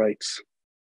Atwood writes,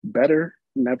 "Better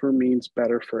never means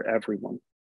better for everyone.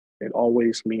 It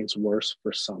always means worse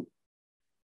for some."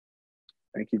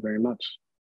 Thank you very much.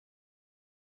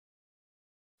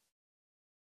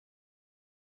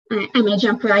 I'm going to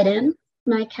jump right in.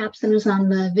 My capstone is on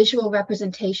the visual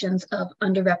representations of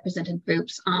underrepresented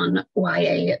groups on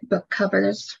YA book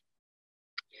covers.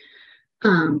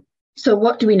 So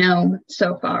what do we know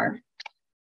so far?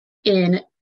 In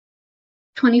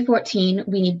 2014,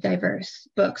 We Need Diverse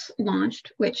Books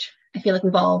launched, which I feel like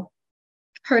we've all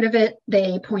heard of it.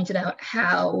 They pointed out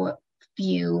how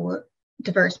few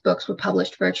diverse books were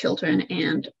published for children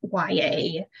and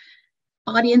YA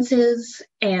audiences.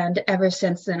 And ever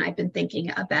since then, I've been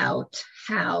thinking about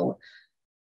how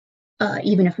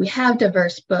even if we have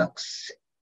diverse books,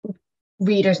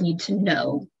 readers need to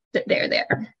know that they're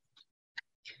there.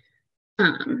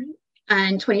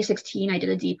 In 2016, I did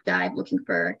a deep dive looking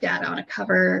for data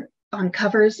on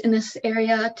covers in this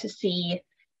area to see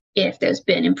if there's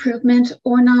been improvement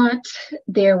or not.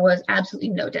 There was absolutely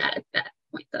no data at that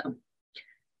point, though.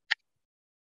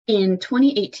 In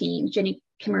 2018, Jenny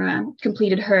Kimura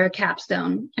completed her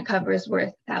capstone, A Cover is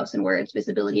Worth 1,000 Words,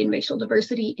 Visibility and Racial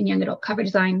Diversity in Young Adult Cover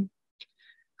Design.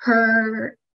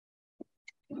 Her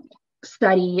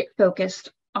study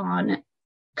focused on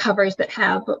covers that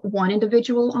have one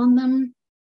individual on them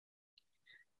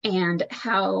and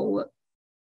how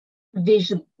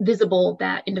visible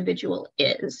that individual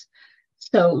is.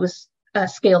 So it was a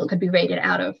scale that could be rated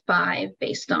out of 5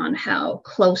 based on how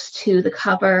close to the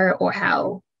cover or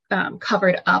how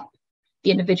covered up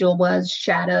the individual was,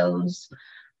 shadows.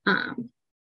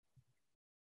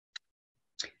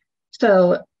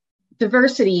 So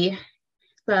diversity,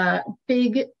 the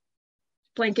big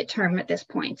blanket term at this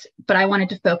point, but I wanted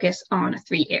to focus on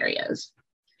 3 areas.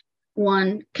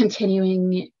 1,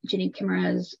 continuing Jenny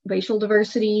Kimura's racial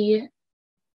diversity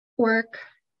work.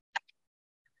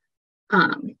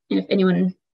 And if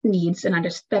anyone needs an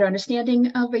better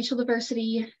understanding of racial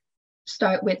diversity,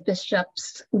 start with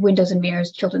Bishop's Windows and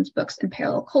Mirrors, Children's Books and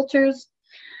Parallel Cultures.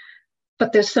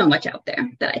 But there's so much out there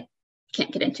that I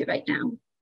can't get into right now.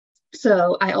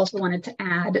 So I also wanted to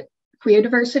add queer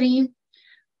diversity,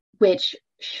 which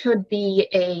should be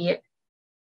a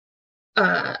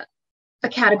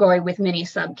category with many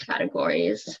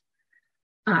subcategories.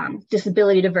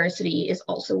 Disability diversity is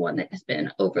also one that has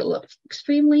been overlooked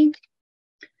extremely.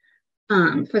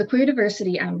 For the queer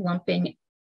diversity, I'm lumping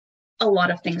a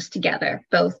lot of things together,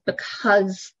 both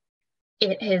because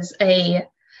it is a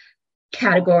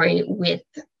category with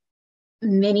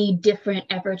many different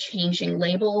ever-changing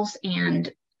labels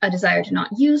and a desire to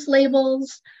not use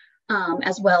labels,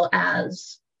 as well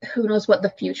as who knows what the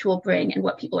future will bring and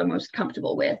what people are most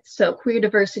comfortable with. So queer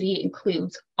diversity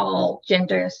includes all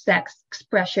gender, sex,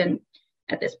 expression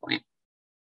at this point.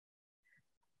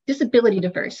 Disability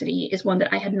diversity is one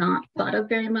that I had not thought of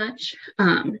very much.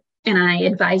 And I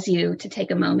advise you to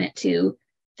take a moment to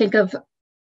think of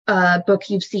a book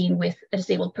you've seen with a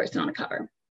disabled person on a cover,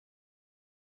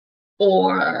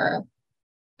 or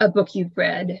a book you've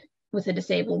read with a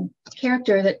disabled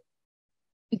character that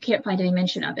you can't find any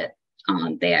mention of it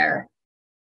on the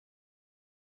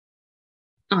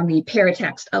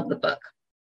paratext of the book.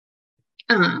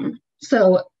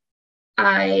 So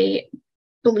I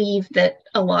believe that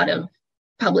a lot of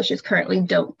publishers currently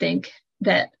don't think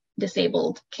that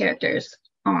disabled characters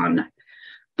on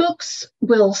books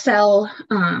will sell,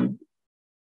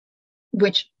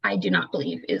 which I do not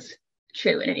believe is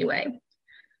true in any way.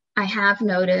 I have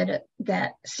noted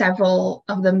that several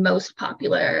of the most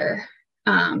popular,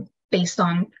 based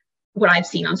on what I've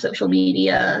seen on social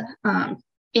media,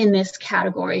 in this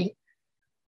category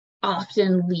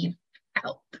often leave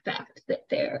out the fact that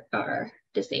there are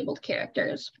disabled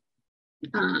characters.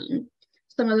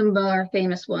 Some of the more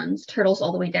famous ones, Turtles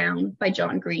All the Way Down by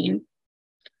John Green,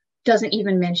 doesn't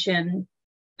even mention,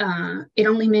 it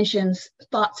only mentions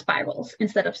thought spirals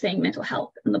instead of saying mental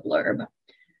health in the blurb.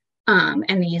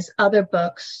 And these other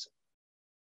books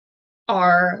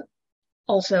are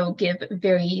also give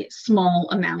very small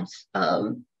amounts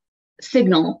of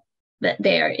signal that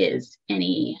there is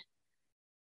any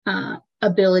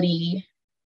ability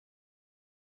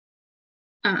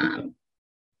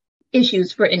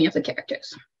issues for any of the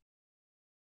characters.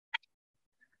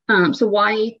 So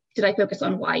why did I focus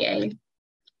on YA?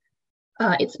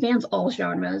 It spans all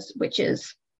genres, which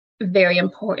is very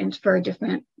important for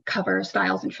different cover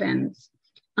styles and trends.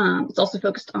 It's also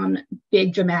focused on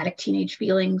big dramatic teenage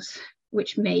feelings,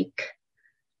 which make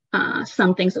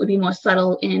some things that would be more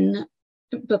subtle in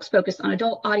books focused on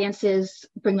adult audiences,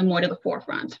 bring them more to the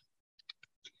forefront.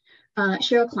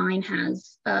 Cheryl Klein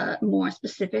has a more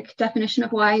specific definition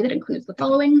of YA that includes the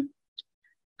following.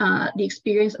 The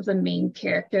experience of the main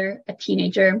character, a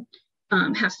teenager,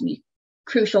 has to be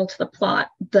crucial to the plot.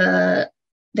 Their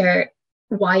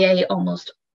YA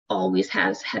almost always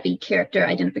has heavy character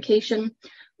identification,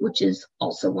 which is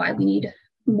also why we need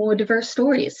more diverse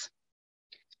stories.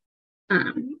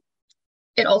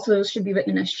 It also should be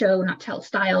written in a show, not tell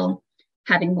style,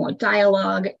 having more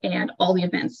dialogue, and all the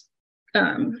events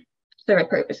serve a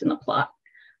purpose in the plot.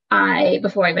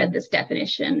 Before I read this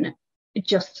definition,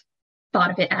 just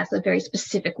thought of it as a very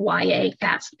specific YA,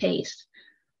 fast-paced.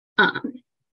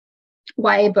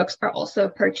 YA books are also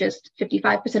purchased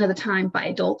 55% of the time by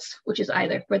adults, which is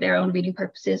either for their own reading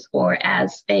purposes or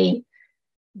as a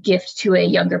gift to a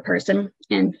younger person,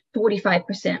 and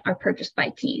 45% are purchased by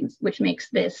teens, which makes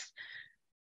this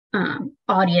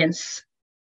audience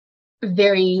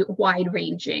very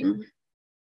wide-ranging.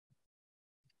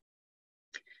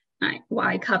 All right,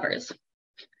 why covers?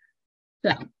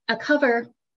 So a cover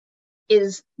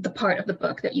is the part of the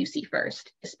book that you see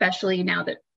first, especially now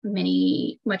that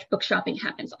much book shopping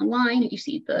happens online. You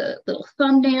see the little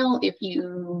thumbnail. If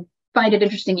you find it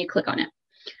interesting, you click on it.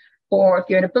 Or if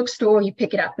you're at a bookstore, you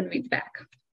pick it up and read the back.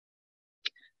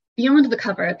 Beyond the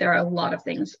cover, there are a lot of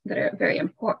things that are very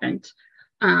important.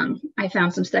 I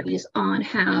found some studies on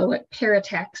how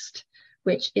paratext,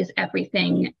 which is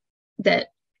everything that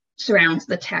surrounds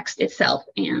the text itself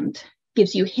and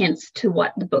gives you hints to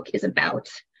what the book is about,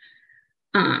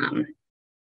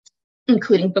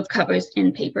 including book covers,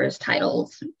 in papers,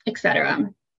 titles, etc.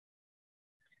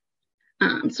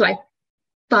 So I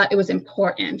thought it was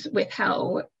important with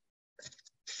how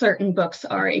certain books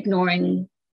are ignoring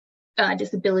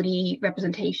disability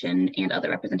representation and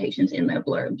other representations in their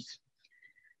blurbs.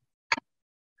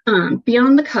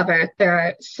 Beyond the cover, there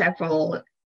are several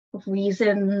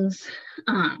reasons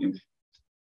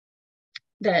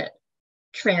that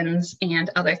trends and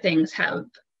other things have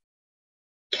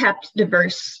kept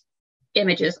diverse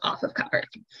images off of covers.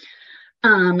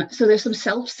 So there's some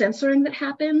self-censoring that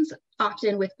happens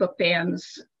often with book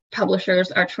bans.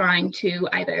 Publishers are trying to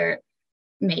either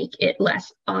make it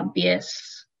less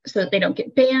obvious so that they don't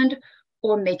get banned,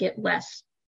 or make it less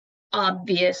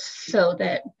obvious so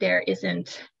that there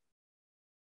isn't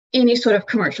any sort of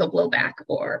commercial blowback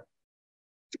or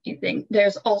anything.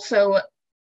 There's also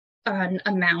an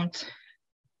amount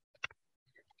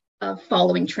of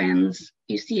following trends.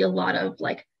 You see a lot of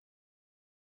like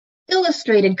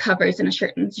illustrated covers in a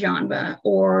certain genre,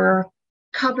 or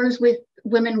covers with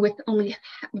women with only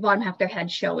the bottom half of their head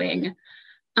showing.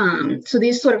 So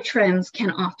these sort of trends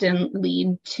can often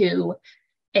lead to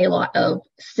a lot of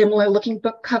similar looking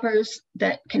book covers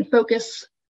that can focus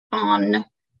on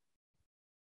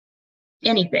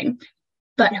anything,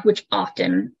 but which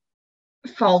often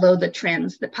follow the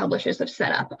trends that publishers have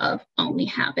set up of only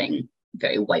having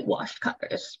very whitewashed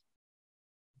covers.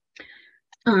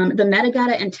 The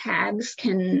metadata and tags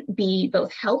can be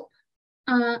both help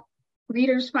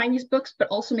readers find these books, but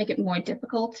also make it more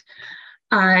difficult.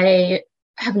 I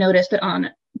have noticed that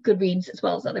on Goodreads, as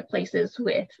well as other places,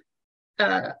 with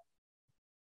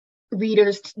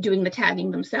readers doing the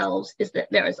tagging themselves, is that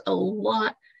there is a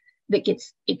lot that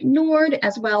gets ignored,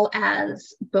 as well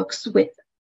as books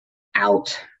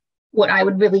without what I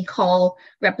would really call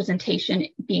representation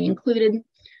being included.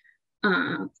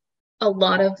 A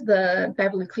lot of the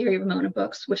Beverly Cleary Ramona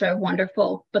books, which are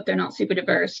wonderful, but they're not super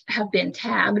diverse, have been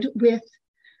tagged with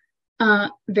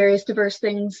various diverse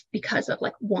things because of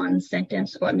like one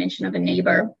sentence or a mention of a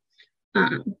neighbor,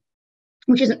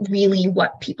 which isn't really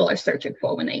what people are searching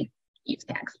for when they use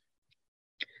tags.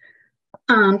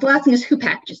 The last thing is who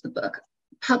packages the book.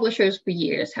 Publishers for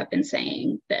years have been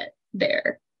saying that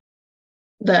the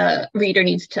reader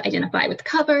needs to identify with the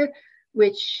cover,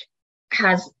 which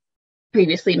has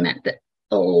previously meant that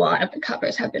a lot of the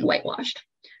covers have been whitewashed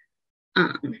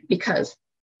because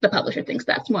the publisher thinks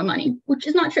that's more money, which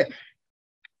is not true.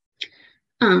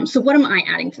 So what am I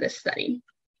adding to this study?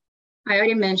 I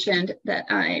already mentioned that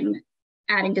I'm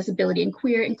adding disability and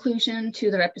queer inclusion to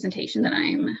the representation that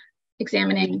I'm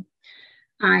examining.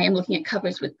 I am looking at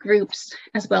covers with groups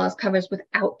as well as covers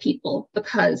without people,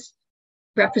 because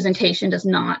representation does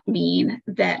not mean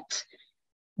that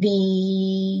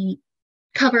the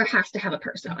cover has to have a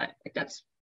person on it. Like, that's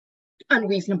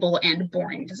unreasonable and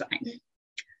boring design.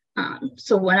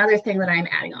 So one other thing that I'm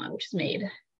adding on, which has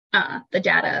made the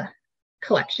data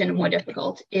collection more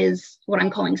difficult, is what I'm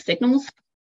calling signals.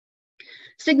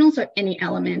 Signals are any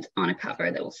element on a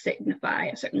cover that will signify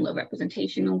a certain low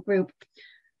representational group.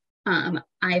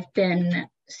 I've been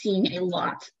seeing a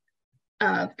lot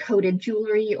of coded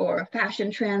jewelry or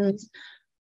fashion trends,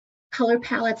 color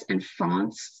palettes and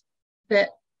fonts that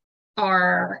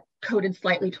are coded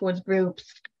slightly towards groups.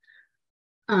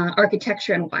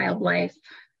 Architecture and wildlife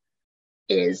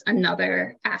is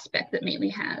another aspect that mainly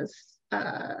has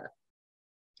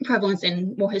prevalence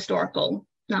in more historical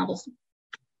novels.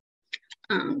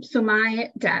 So my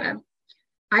data,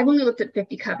 I've only looked at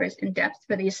 50 covers in depth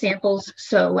for these samples,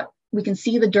 so we can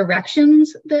see the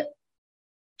directions that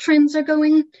trends are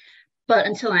going, but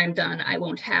until I'm done, I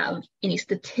won't have any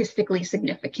statistically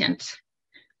significant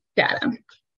data.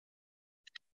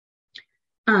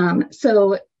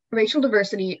 So racial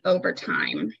diversity over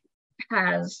time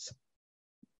has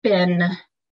been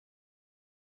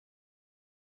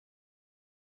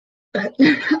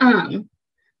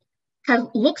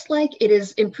looks like it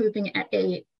is improving at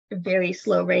a very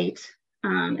slow rate,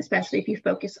 especially if you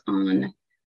focus on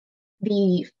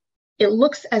it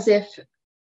looks as if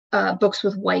books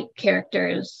with white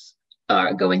characters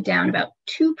are going down about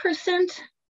 2%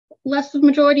 less of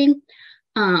majority.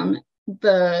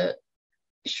 The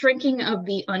shrinking of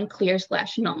the unclear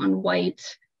 /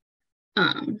 non-white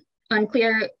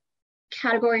unclear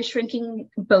category shrinking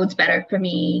bodes better for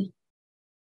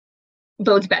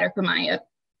my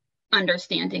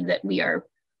understanding that we are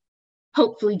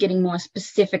hopefully getting more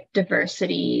specific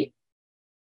diversity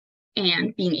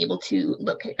and being able to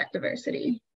locate that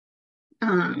diversity.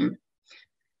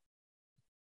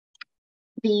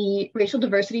 The racial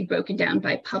diversity broken down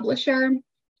by publisher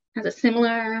has a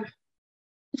similar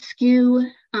skew.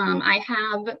 I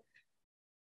have,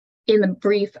 in the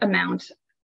brief amount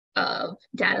of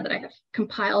data that I have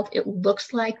compiled, it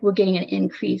looks like we're getting an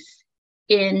increase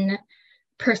in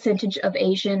percentage of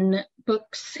Asian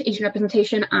books, Asian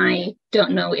representation. I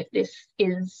don't know if this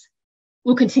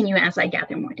will continue as I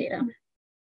gather more data.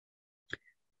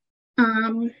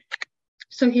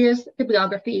 So here's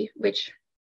bibliography, which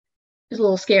is a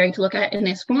little scary to look at in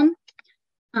this one.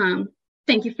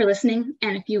 Thank you for listening.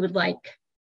 And if you would like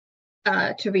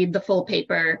to read the full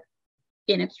paper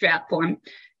in its draft form,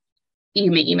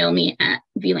 you may email me at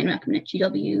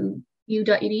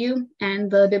Lane-Ruckman@gwu.edu,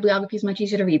 and the bibliography is much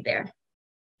easier to read there.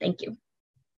 Thank you.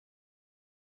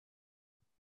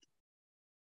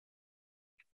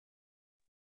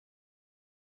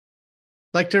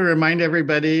 I'd like to remind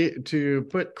everybody to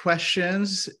put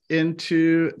questions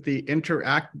into the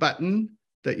interact button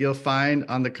that you'll find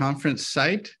on the conference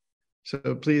site.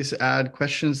 So please add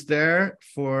questions there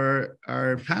for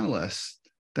our panelists.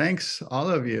 Thanks, all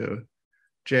of you.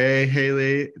 Jay,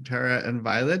 Haley, Tara, and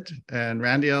Violet. And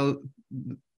Randy, I'll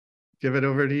give it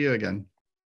over to you again.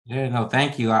 Yeah, no,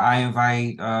 thank you. I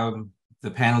invite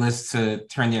the panelists to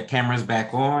turn their cameras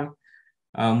back on.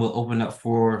 We'll open up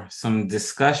for some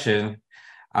discussion.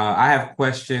 I have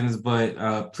questions,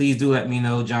 but please do let me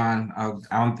know, John. I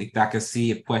don't think I can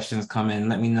see if questions come in.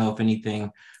 Let me know if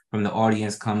anything from the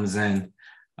audience comes in.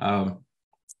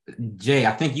 Jay,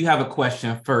 I think you have a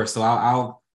question first, so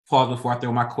I'll pause before I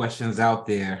throw my questions out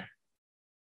there.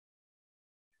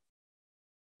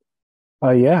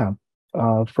 Yeah.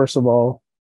 First of all,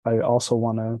 I also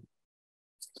want to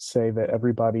say that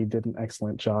everybody did an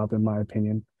excellent job, in my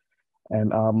opinion. And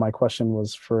my question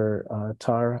was for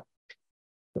Tara,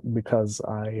 because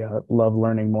I love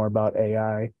learning more about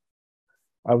AI.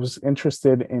 I was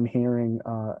interested in hearing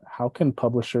how can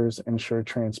publishers ensure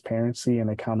transparency and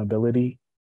accountability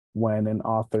when an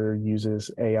author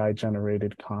uses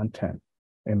AI-generated content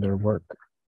in their work?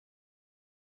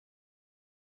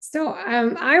 So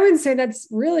I would say that's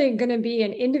really going to be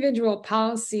an individual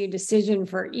policy decision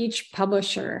for each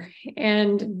publisher.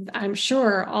 And I'm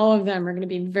sure all of them are going to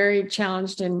be very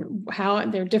challenged in how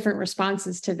their different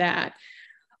responses to that.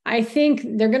 I think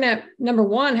they're going to, number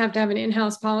one, have to have an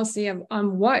in-house policy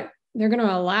on what they're going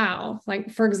to allow.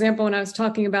 Like, for example, when I was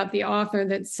talking about the author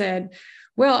that said,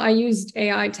 well, I used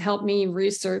AI to help me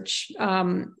research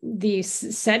the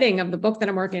setting of the book that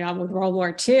I'm working on with World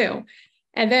War II.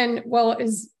 And then, well,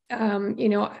 it's going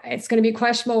to be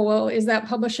questionable. Well, is that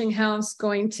publishing house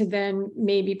going to then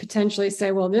maybe potentially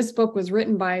say, well, this book was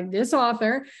written by this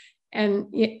author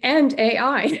and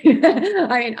AI?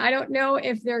 I don't know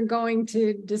if they're going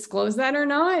to disclose that or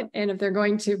not, and if they're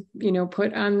going to,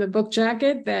 put on the book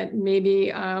jacket that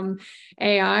maybe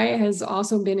AI has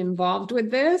also been involved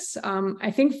with this.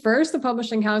 I think first the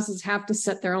publishing houses have to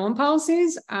set their own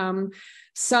policies.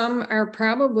 Some are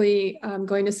probably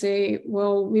going to say,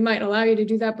 well, we might allow you to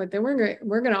do that, but then we're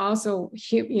going to also,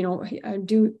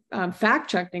 do fact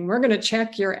checking. We're going to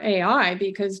check your AI,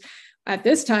 because at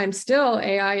this time, still,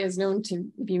 AI is known to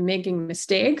be making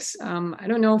mistakes. I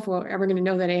don't know if we're ever going to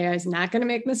know that AI is not going to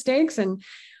make mistakes. And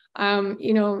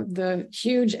the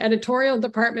huge editorial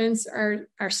departments are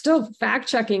still fact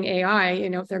checking AI.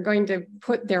 If they're going to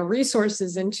put their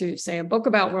resources into, say, a book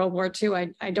about World War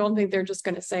II, I don't think they're just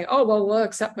going to say, oh, well, we'll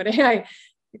accept what AI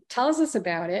tells us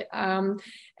about it. And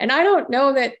I don't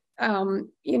know that,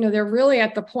 they're really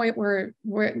at the point where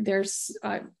there's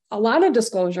a lot of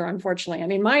disclosure, unfortunately. I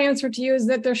mean, my answer to you is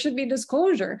that there should be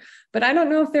disclosure, but I don't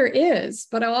know if there is.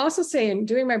 But I'll also say, in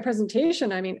doing my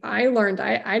presentation, I mean, I learned,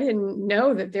 I didn't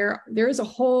know that there is a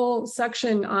whole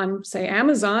section on, say,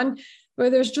 Amazon, where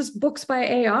there's just books by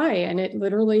AI, and it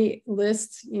literally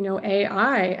lists,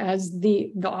 AI as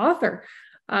the author.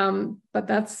 But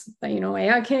that's,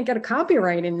 AI can't get a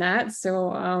copyright in that.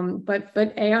 So, but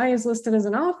AI is listed as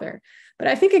an author. But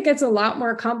I think it gets a lot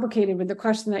more complicated with the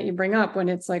question that you bring up, when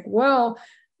it's like, well,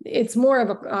 it's more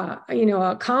of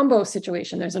a combo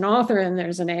situation. There's an author and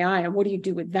there's an AI, and what do you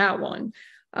do with that one?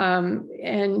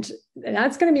 And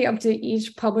that's going to be up to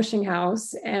each publishing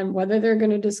house, and whether they're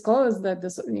going to disclose that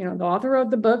this, the author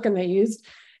wrote the book and they used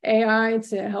AI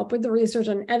to help with the research,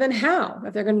 and then how,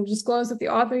 if they're going to disclose that the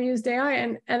author used AI,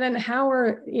 and then how,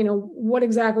 or what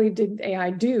exactly did AI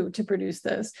do to produce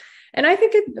this? And I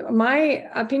think my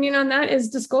opinion on that is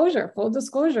disclosure, full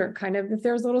disclosure. Kind of, if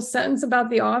there's a little sentence about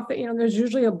the author, there's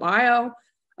usually a bio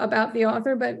about the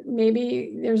author, but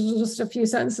maybe there's just a few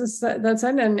sentences that's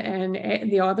in,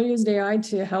 and the author used AI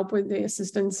to help with the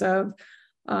assistance of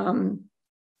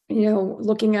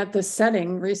looking at the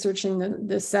setting, researching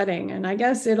the setting. And I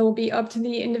guess it'll be up to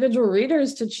the individual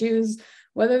readers to choose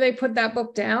whether they put that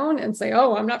book down and say,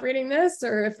 oh, I'm not reading this,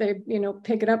 or if they,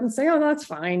 pick it up and say, oh, that's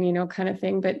fine, kind of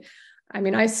thing. But I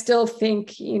mean, I still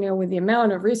think, with the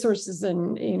amount of resources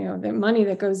and, the money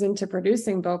that goes into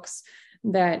producing books,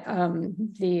 that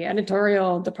the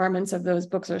editorial departments of those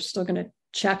books are still going to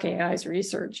check AI's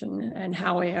research and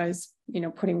how AI is,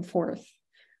 putting forth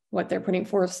what they're putting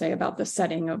forth, say, about the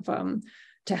setting of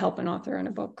to help an author in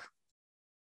a book.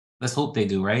 Let's hope they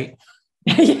do, right?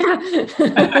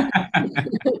 Yeah.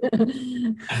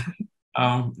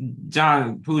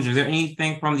 John Pooja, is there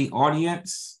anything from the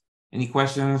audience? Any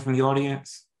questions from the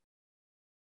audience?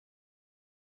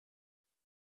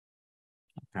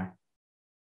 Okay.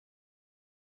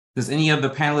 Does any of the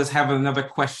panelists have another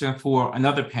question for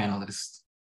another panelist?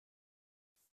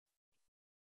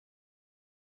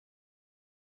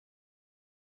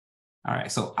 All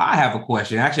right, so I have a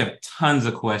question. I actually have tons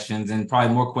of questions, and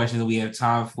probably more questions than we have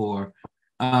time for.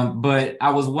 But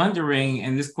I was wondering,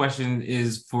 and this question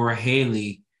is for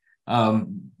Haley, do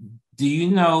you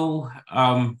know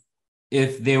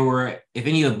if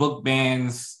any of the book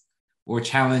bans or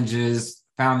challenges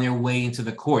found their way into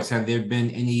the courts? Have there been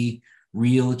any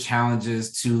real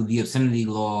challenges to the obscenity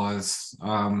laws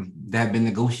that have been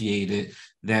negotiated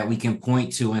that we can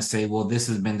point to and say, well, this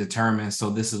has been determined, so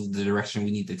this is the direction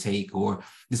we need to take, or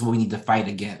this is what we need to fight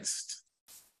against?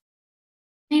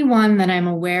 Anyone that I'm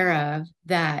aware of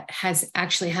that has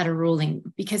actually had a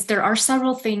ruling, because there are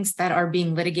several things that are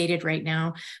being litigated right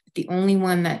now. But the only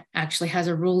one that actually has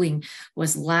a ruling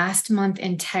was last month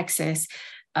in Texas.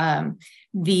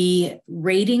 The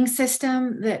rating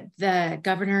system that the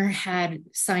governor had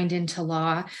signed into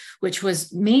law, which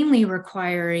was mainly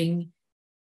requiring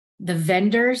the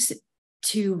vendors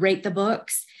to rate the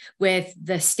books, with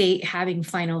the state having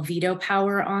final veto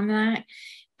power on that,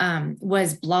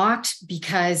 was blocked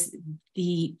because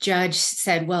the judge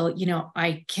said, well,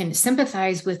 I can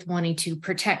sympathize with wanting to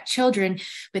protect children,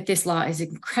 but this law is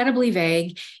incredibly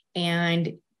vague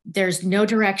and there's no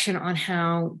direction on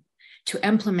how to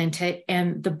implement it.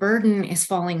 And the burden is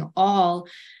falling all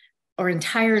or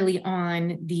entirely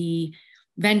on the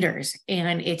vendors.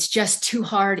 And it's just too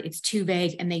hard, it's too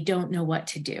vague, and they don't know what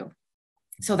to do.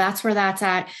 So that's where that's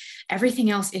at.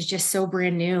 Everything else is just so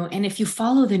brand new. And if you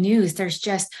follow the news, there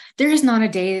is not a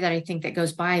day that I think that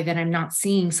goes by that I'm not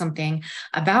seeing something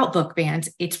about book bans.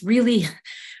 It's really,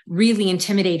 really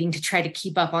intimidating to try to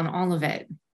keep up on all of it.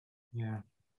 Yeah.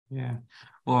 Yeah.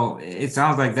 Well, it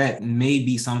sounds like that may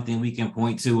be something we can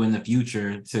point to in the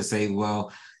future to say,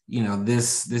 well,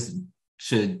 this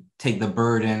should take the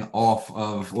burden off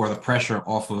of, or the pressure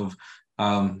off of,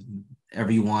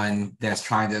 everyone that's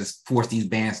trying to force these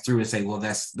bans through, to say, well,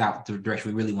 that's not the direction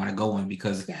we really want to go in,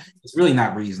 because it's really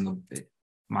not reasonable, in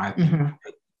my opinion. Mm-hmm.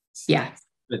 Yeah,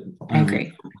 I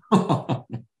agree.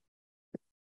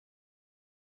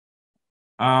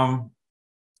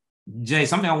 Jay,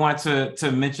 something I wanted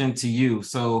to mention to you.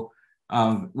 So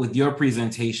with your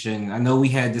presentation, I know we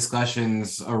had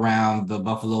discussions around the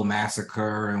Buffalo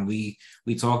Massacre, and we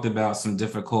talked about some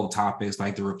difficult topics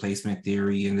like the replacement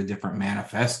theory and the different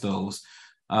manifestos.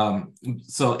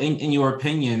 So in your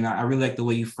opinion, I really like the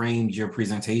way you framed your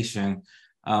presentation,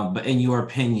 but in your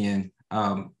opinion,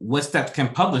 what steps can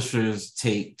publishers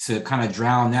take to kind of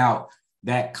drown out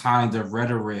that kind of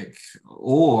rhetoric,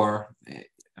 or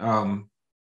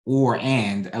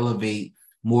elevate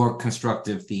more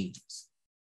constructive themes?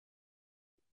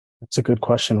 That's a good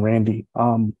question, Randy.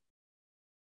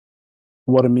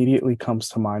 What immediately comes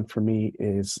to mind for me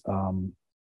is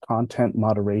content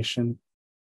moderation,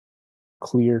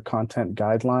 clear content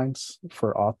guidelines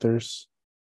for authors,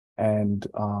 and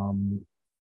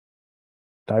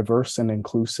diverse and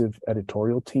inclusive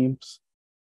editorial teams.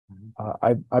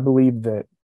 I believe that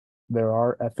there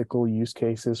are ethical use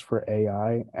cases for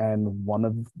AI, and one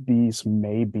of these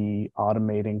may be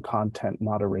automating content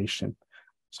moderation.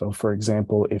 So for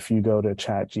example, if you go to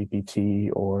ChatGPT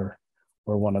or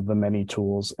one of the many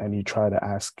tools and you try to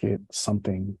ask it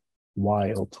something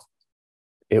wild,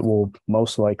 it will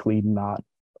most likely not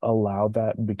allow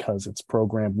that because it's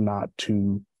programmed not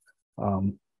to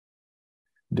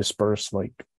disperse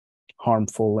like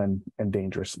harmful and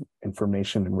dangerous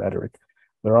information and rhetoric.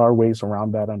 There are ways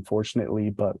around that, unfortunately,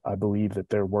 but I believe that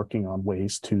they're working on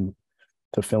ways to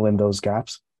fill in those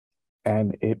gaps.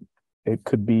 And it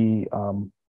could be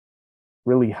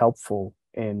really helpful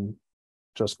in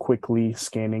just quickly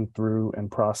scanning through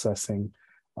and processing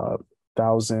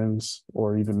thousands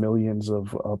or even millions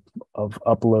of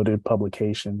uploaded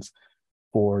publications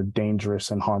for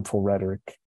dangerous and harmful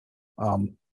rhetoric.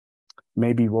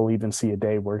 Maybe we'll even see a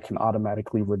day where it can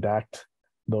automatically redact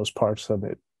those parts of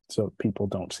it so people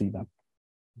don't see them.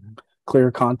 Clear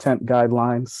content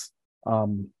guidelines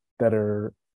that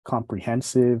are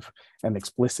comprehensive and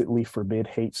explicitly forbid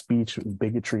hate speech,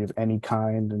 bigotry of any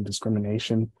kind, and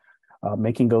discrimination,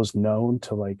 making those known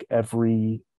to like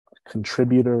every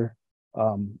contributor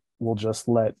will just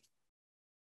let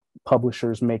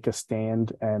publishers make a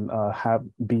stand and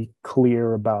be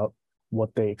clear about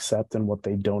what they accept and what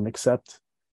they don't accept,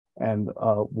 and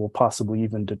will possibly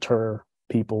even deter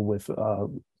people with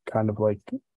kind of like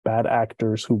bad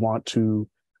actors who want to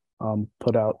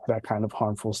put out that kind of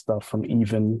harmful stuff from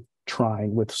even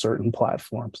trying with certain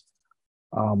platforms.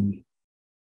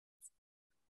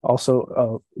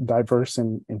 Also, diverse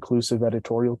and inclusive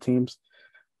editorial teams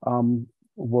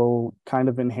will kind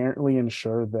of inherently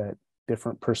ensure that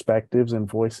different perspectives and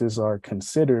voices are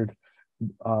considered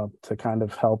to kind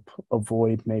of help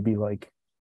avoid maybe like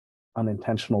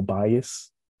unintentional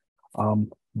bias,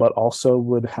 but also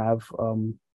would have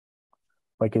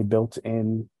like a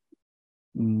built-in,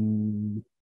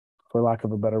 for lack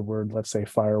of a better word, let's say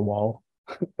firewall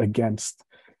against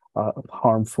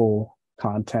harmful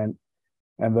content,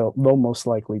 and they'll most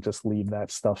likely just leave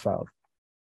that stuff out.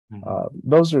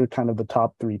 Those are kind of the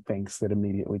top three things that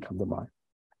immediately come to mind.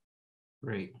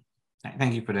 Great.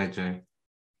 Thank you for that, Jay.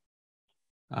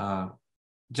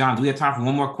 John, do we have time for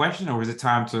one more question, or is it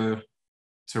time to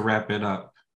wrap it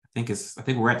up? I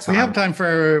think we're at time. We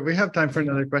have time for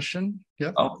another question.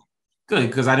 Yep. Oh, good,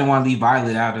 because I didn't want to leave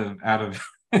Violet out of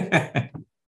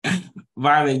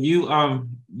Violet,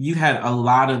 you had a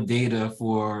lot of data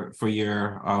for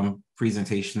your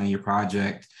presentation and your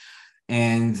project,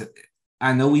 and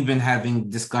I know we've been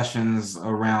having discussions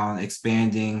around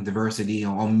expanding diversity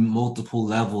on multiple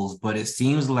levels, but it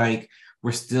seems like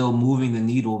we're still moving the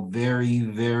needle very,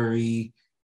 very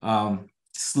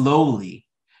slowly.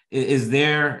 Is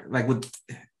there, like,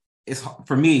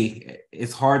 for me,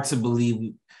 it's hard to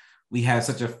believe we have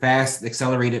such a fast,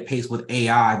 accelerated pace with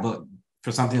AI, but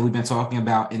for something that we've been talking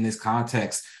about in this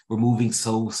context, we're moving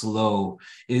so slow.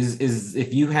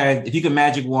 If you could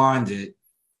magic wand it,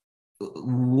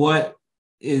 what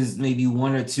is maybe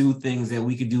one or two things that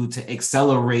we could do to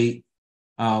accelerate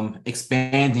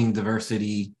expanding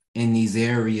diversity in these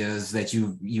areas that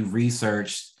you've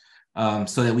researched,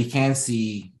 so that we can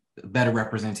see better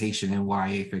representation in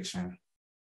YA fiction?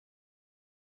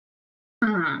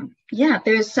 Yeah,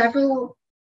 there's several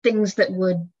things that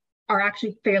are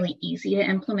actually fairly easy to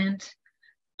implement.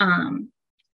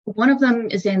 One of them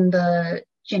is in the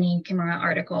Jenny Kimura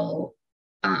article,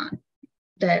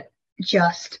 that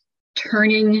just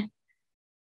turning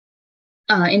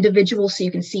individuals so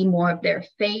you can see more of their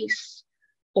face,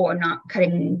 or not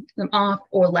cutting them off,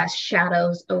 or less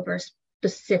shadows over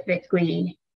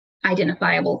specifically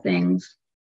identifiable things.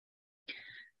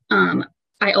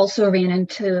 I also ran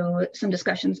into some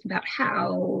discussions about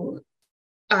how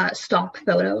stock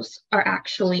photos are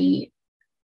actually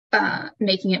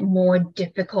making it more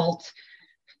difficult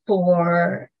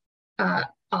for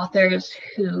authors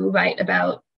who write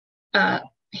about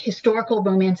historical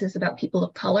romances about people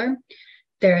of color.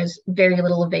 There's very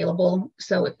little available.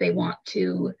 So if they want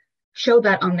to show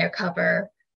that on their cover,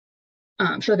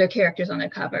 show their characters on their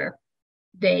cover,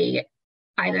 they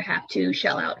either have to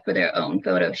shell out for their own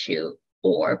photo shoot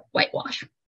or whitewash.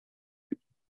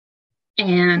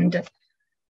 And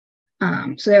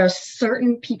so there are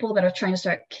certain people that are trying to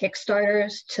start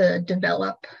Kickstarters to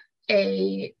develop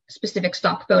a specific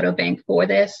stock photo bank for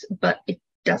this, but it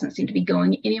doesn't seem to be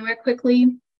going anywhere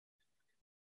quickly.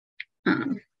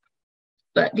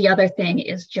 But the other thing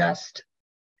is just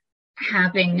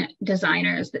having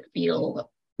designers that feel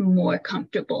more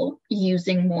comfortable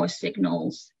using more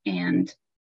signals and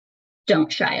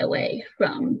don't shy away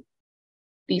from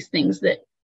these things that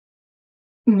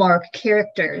mark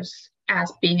characters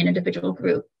as being an individual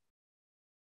group,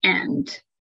 and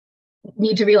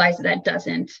need to realize that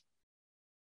doesn't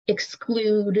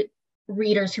exclude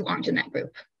readers who aren't in that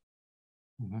group.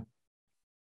 Mm-hmm.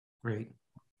 Great.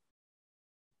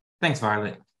 Thanks,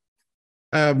 Violet.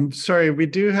 Sorry, we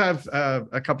do have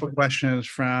a couple of questions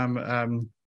from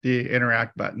the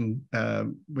interact button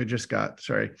we just got.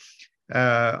 Sorry.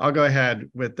 I'll go ahead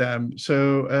with them.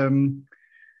 So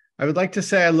I would like to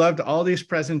say I loved all these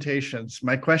presentations.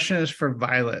 My question is for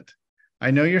Violet.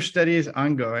 I know your study is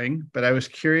ongoing, but I was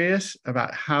curious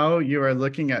about how you are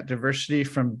looking at diversity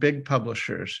from big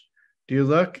publishers. Do you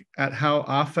look at how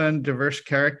often diverse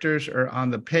characters are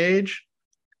on the page?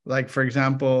 Like, for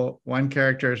example, one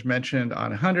character is mentioned on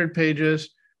 100 pages,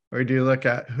 or do you look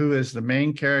at who is the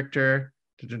main character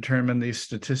to determine these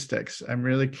statistics? I'm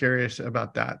really curious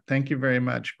about that. Thank you very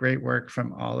much. Great work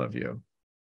from all of you.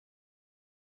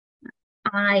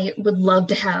 I would love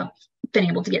to have been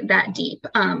able to get that deep.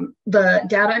 The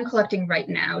data I'm collecting right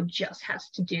now just has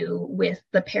to do with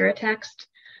the paratext,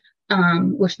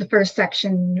 which the first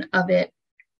section of it,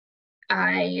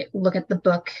 I look at the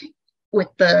book with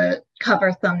the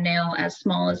cover thumbnail as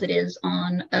small as it is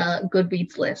on a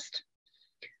Goodreads list,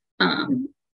 and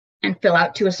fill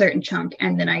out to a certain chunk.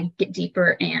 And then I get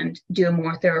deeper and do a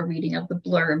more thorough reading of the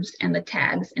blurbs and the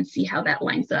tags and see how that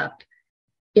lines up.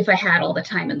 If I had all the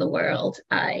time in the world,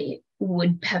 I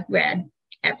would have read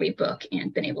every book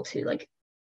and been able to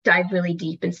dive really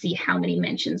deep and see how many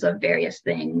mentions of various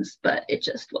things, but it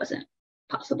just wasn't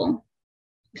possible.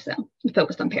 So we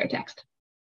focused on paratext.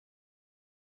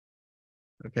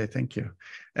 Okay, thank you.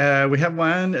 We have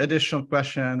one additional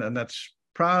question, and that's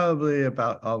probably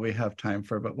about all we have time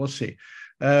for, but we'll see.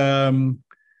 On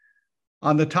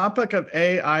the topic of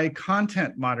AI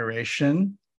content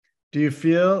moderation, do you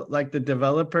feel like the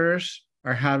developers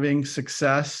are having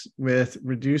success with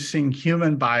reducing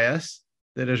human bias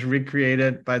that is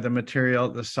recreated by the material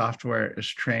the software is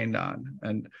trained on?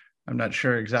 And I'm not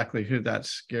sure exactly who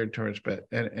that's geared towards, but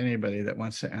anybody that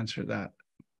wants to answer that.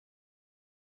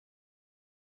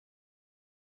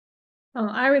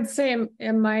 I would say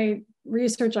in my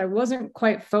research, I wasn't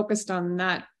quite focused on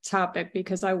that topic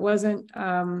because I wasn't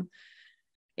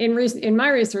in my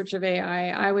research of AI,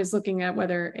 I was looking at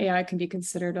whether AI can be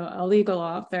considered a legal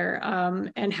author,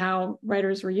 and how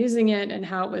writers were using it and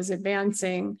how it was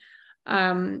advancing.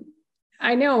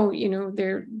 I know,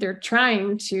 they're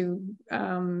trying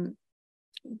to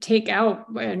take out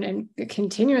and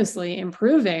continuously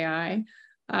improve AI,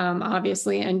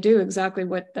 obviously, and do exactly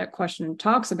what that question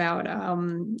talks about,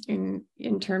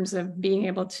 in terms of being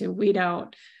able to weed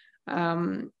out,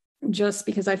 just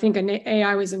because I think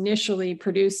AI was initially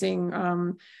producing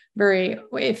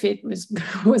if it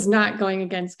was not going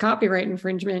against copyright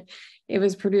infringement, it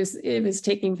was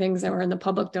taking things that were in the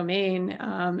public domain,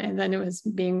 and then it was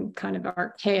being kind of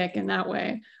archaic in that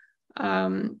way.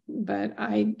 But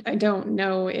I don't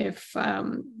know if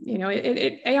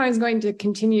AI is going to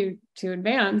continue to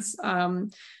advance,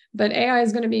 but AI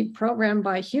is going to be programmed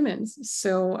by humans.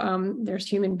 So there's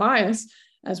human bias,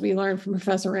 as we learned from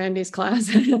Professor Randy's class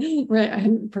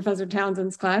and Professor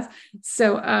Townsend's class.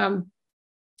 So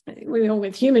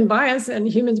with human bias and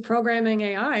humans programming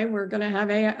AI, we're going to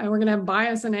have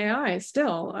bias in AI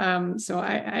still. So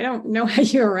I don't know how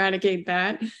you eradicate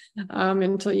that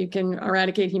until you can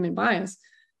eradicate human bias.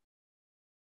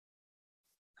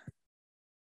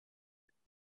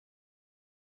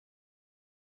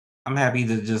 I'm happy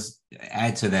to just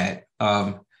add to that.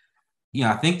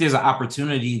 I think there's an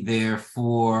opportunity there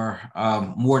for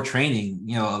more training.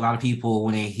 A lot of people,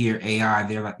 when they hear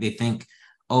AI, they think,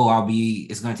 oh,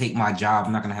 it's going to take my job.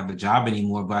 I'm not going to have a job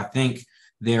anymore. But I think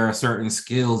there are certain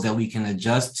skills that we can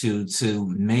adjust to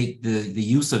make the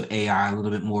use of AI a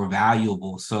little bit more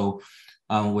valuable. So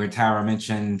where Tara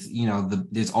mentioned,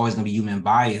 there's always going to be human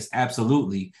bias.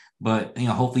 Absolutely. But,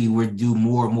 hopefully we'll do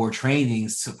more and more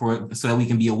trainings so that we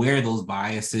can be aware of those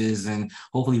biases and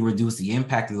hopefully reduce the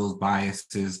impact of those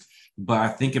biases. But I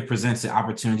think it presents an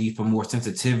opportunity for more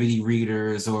sensitivity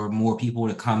readers or more people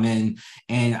to come in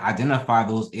and identify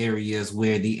those areas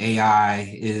where the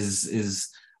AI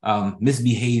is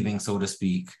misbehaving, so to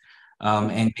speak,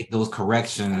 and make those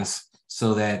corrections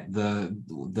so that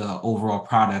the overall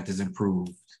product is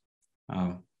improved.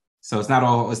 So it's not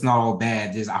all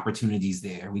bad. There's opportunities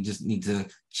there. We just need to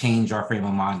change our frame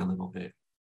of mind a little bit.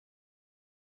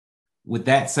 With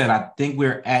that said, I think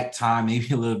we're at time,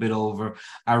 maybe a little bit over.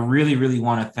 I really, really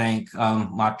want to thank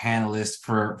my panelists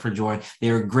for joining.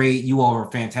 They were great. You all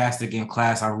were fantastic in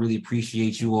class. I really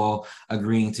appreciate you all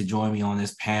agreeing to join me on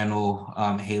this panel.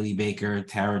 Haley Baker,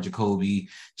 Tara Jacobi,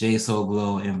 Jay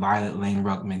Soglo, and Violet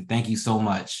Lane-Ruckman. Thank you so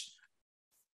much.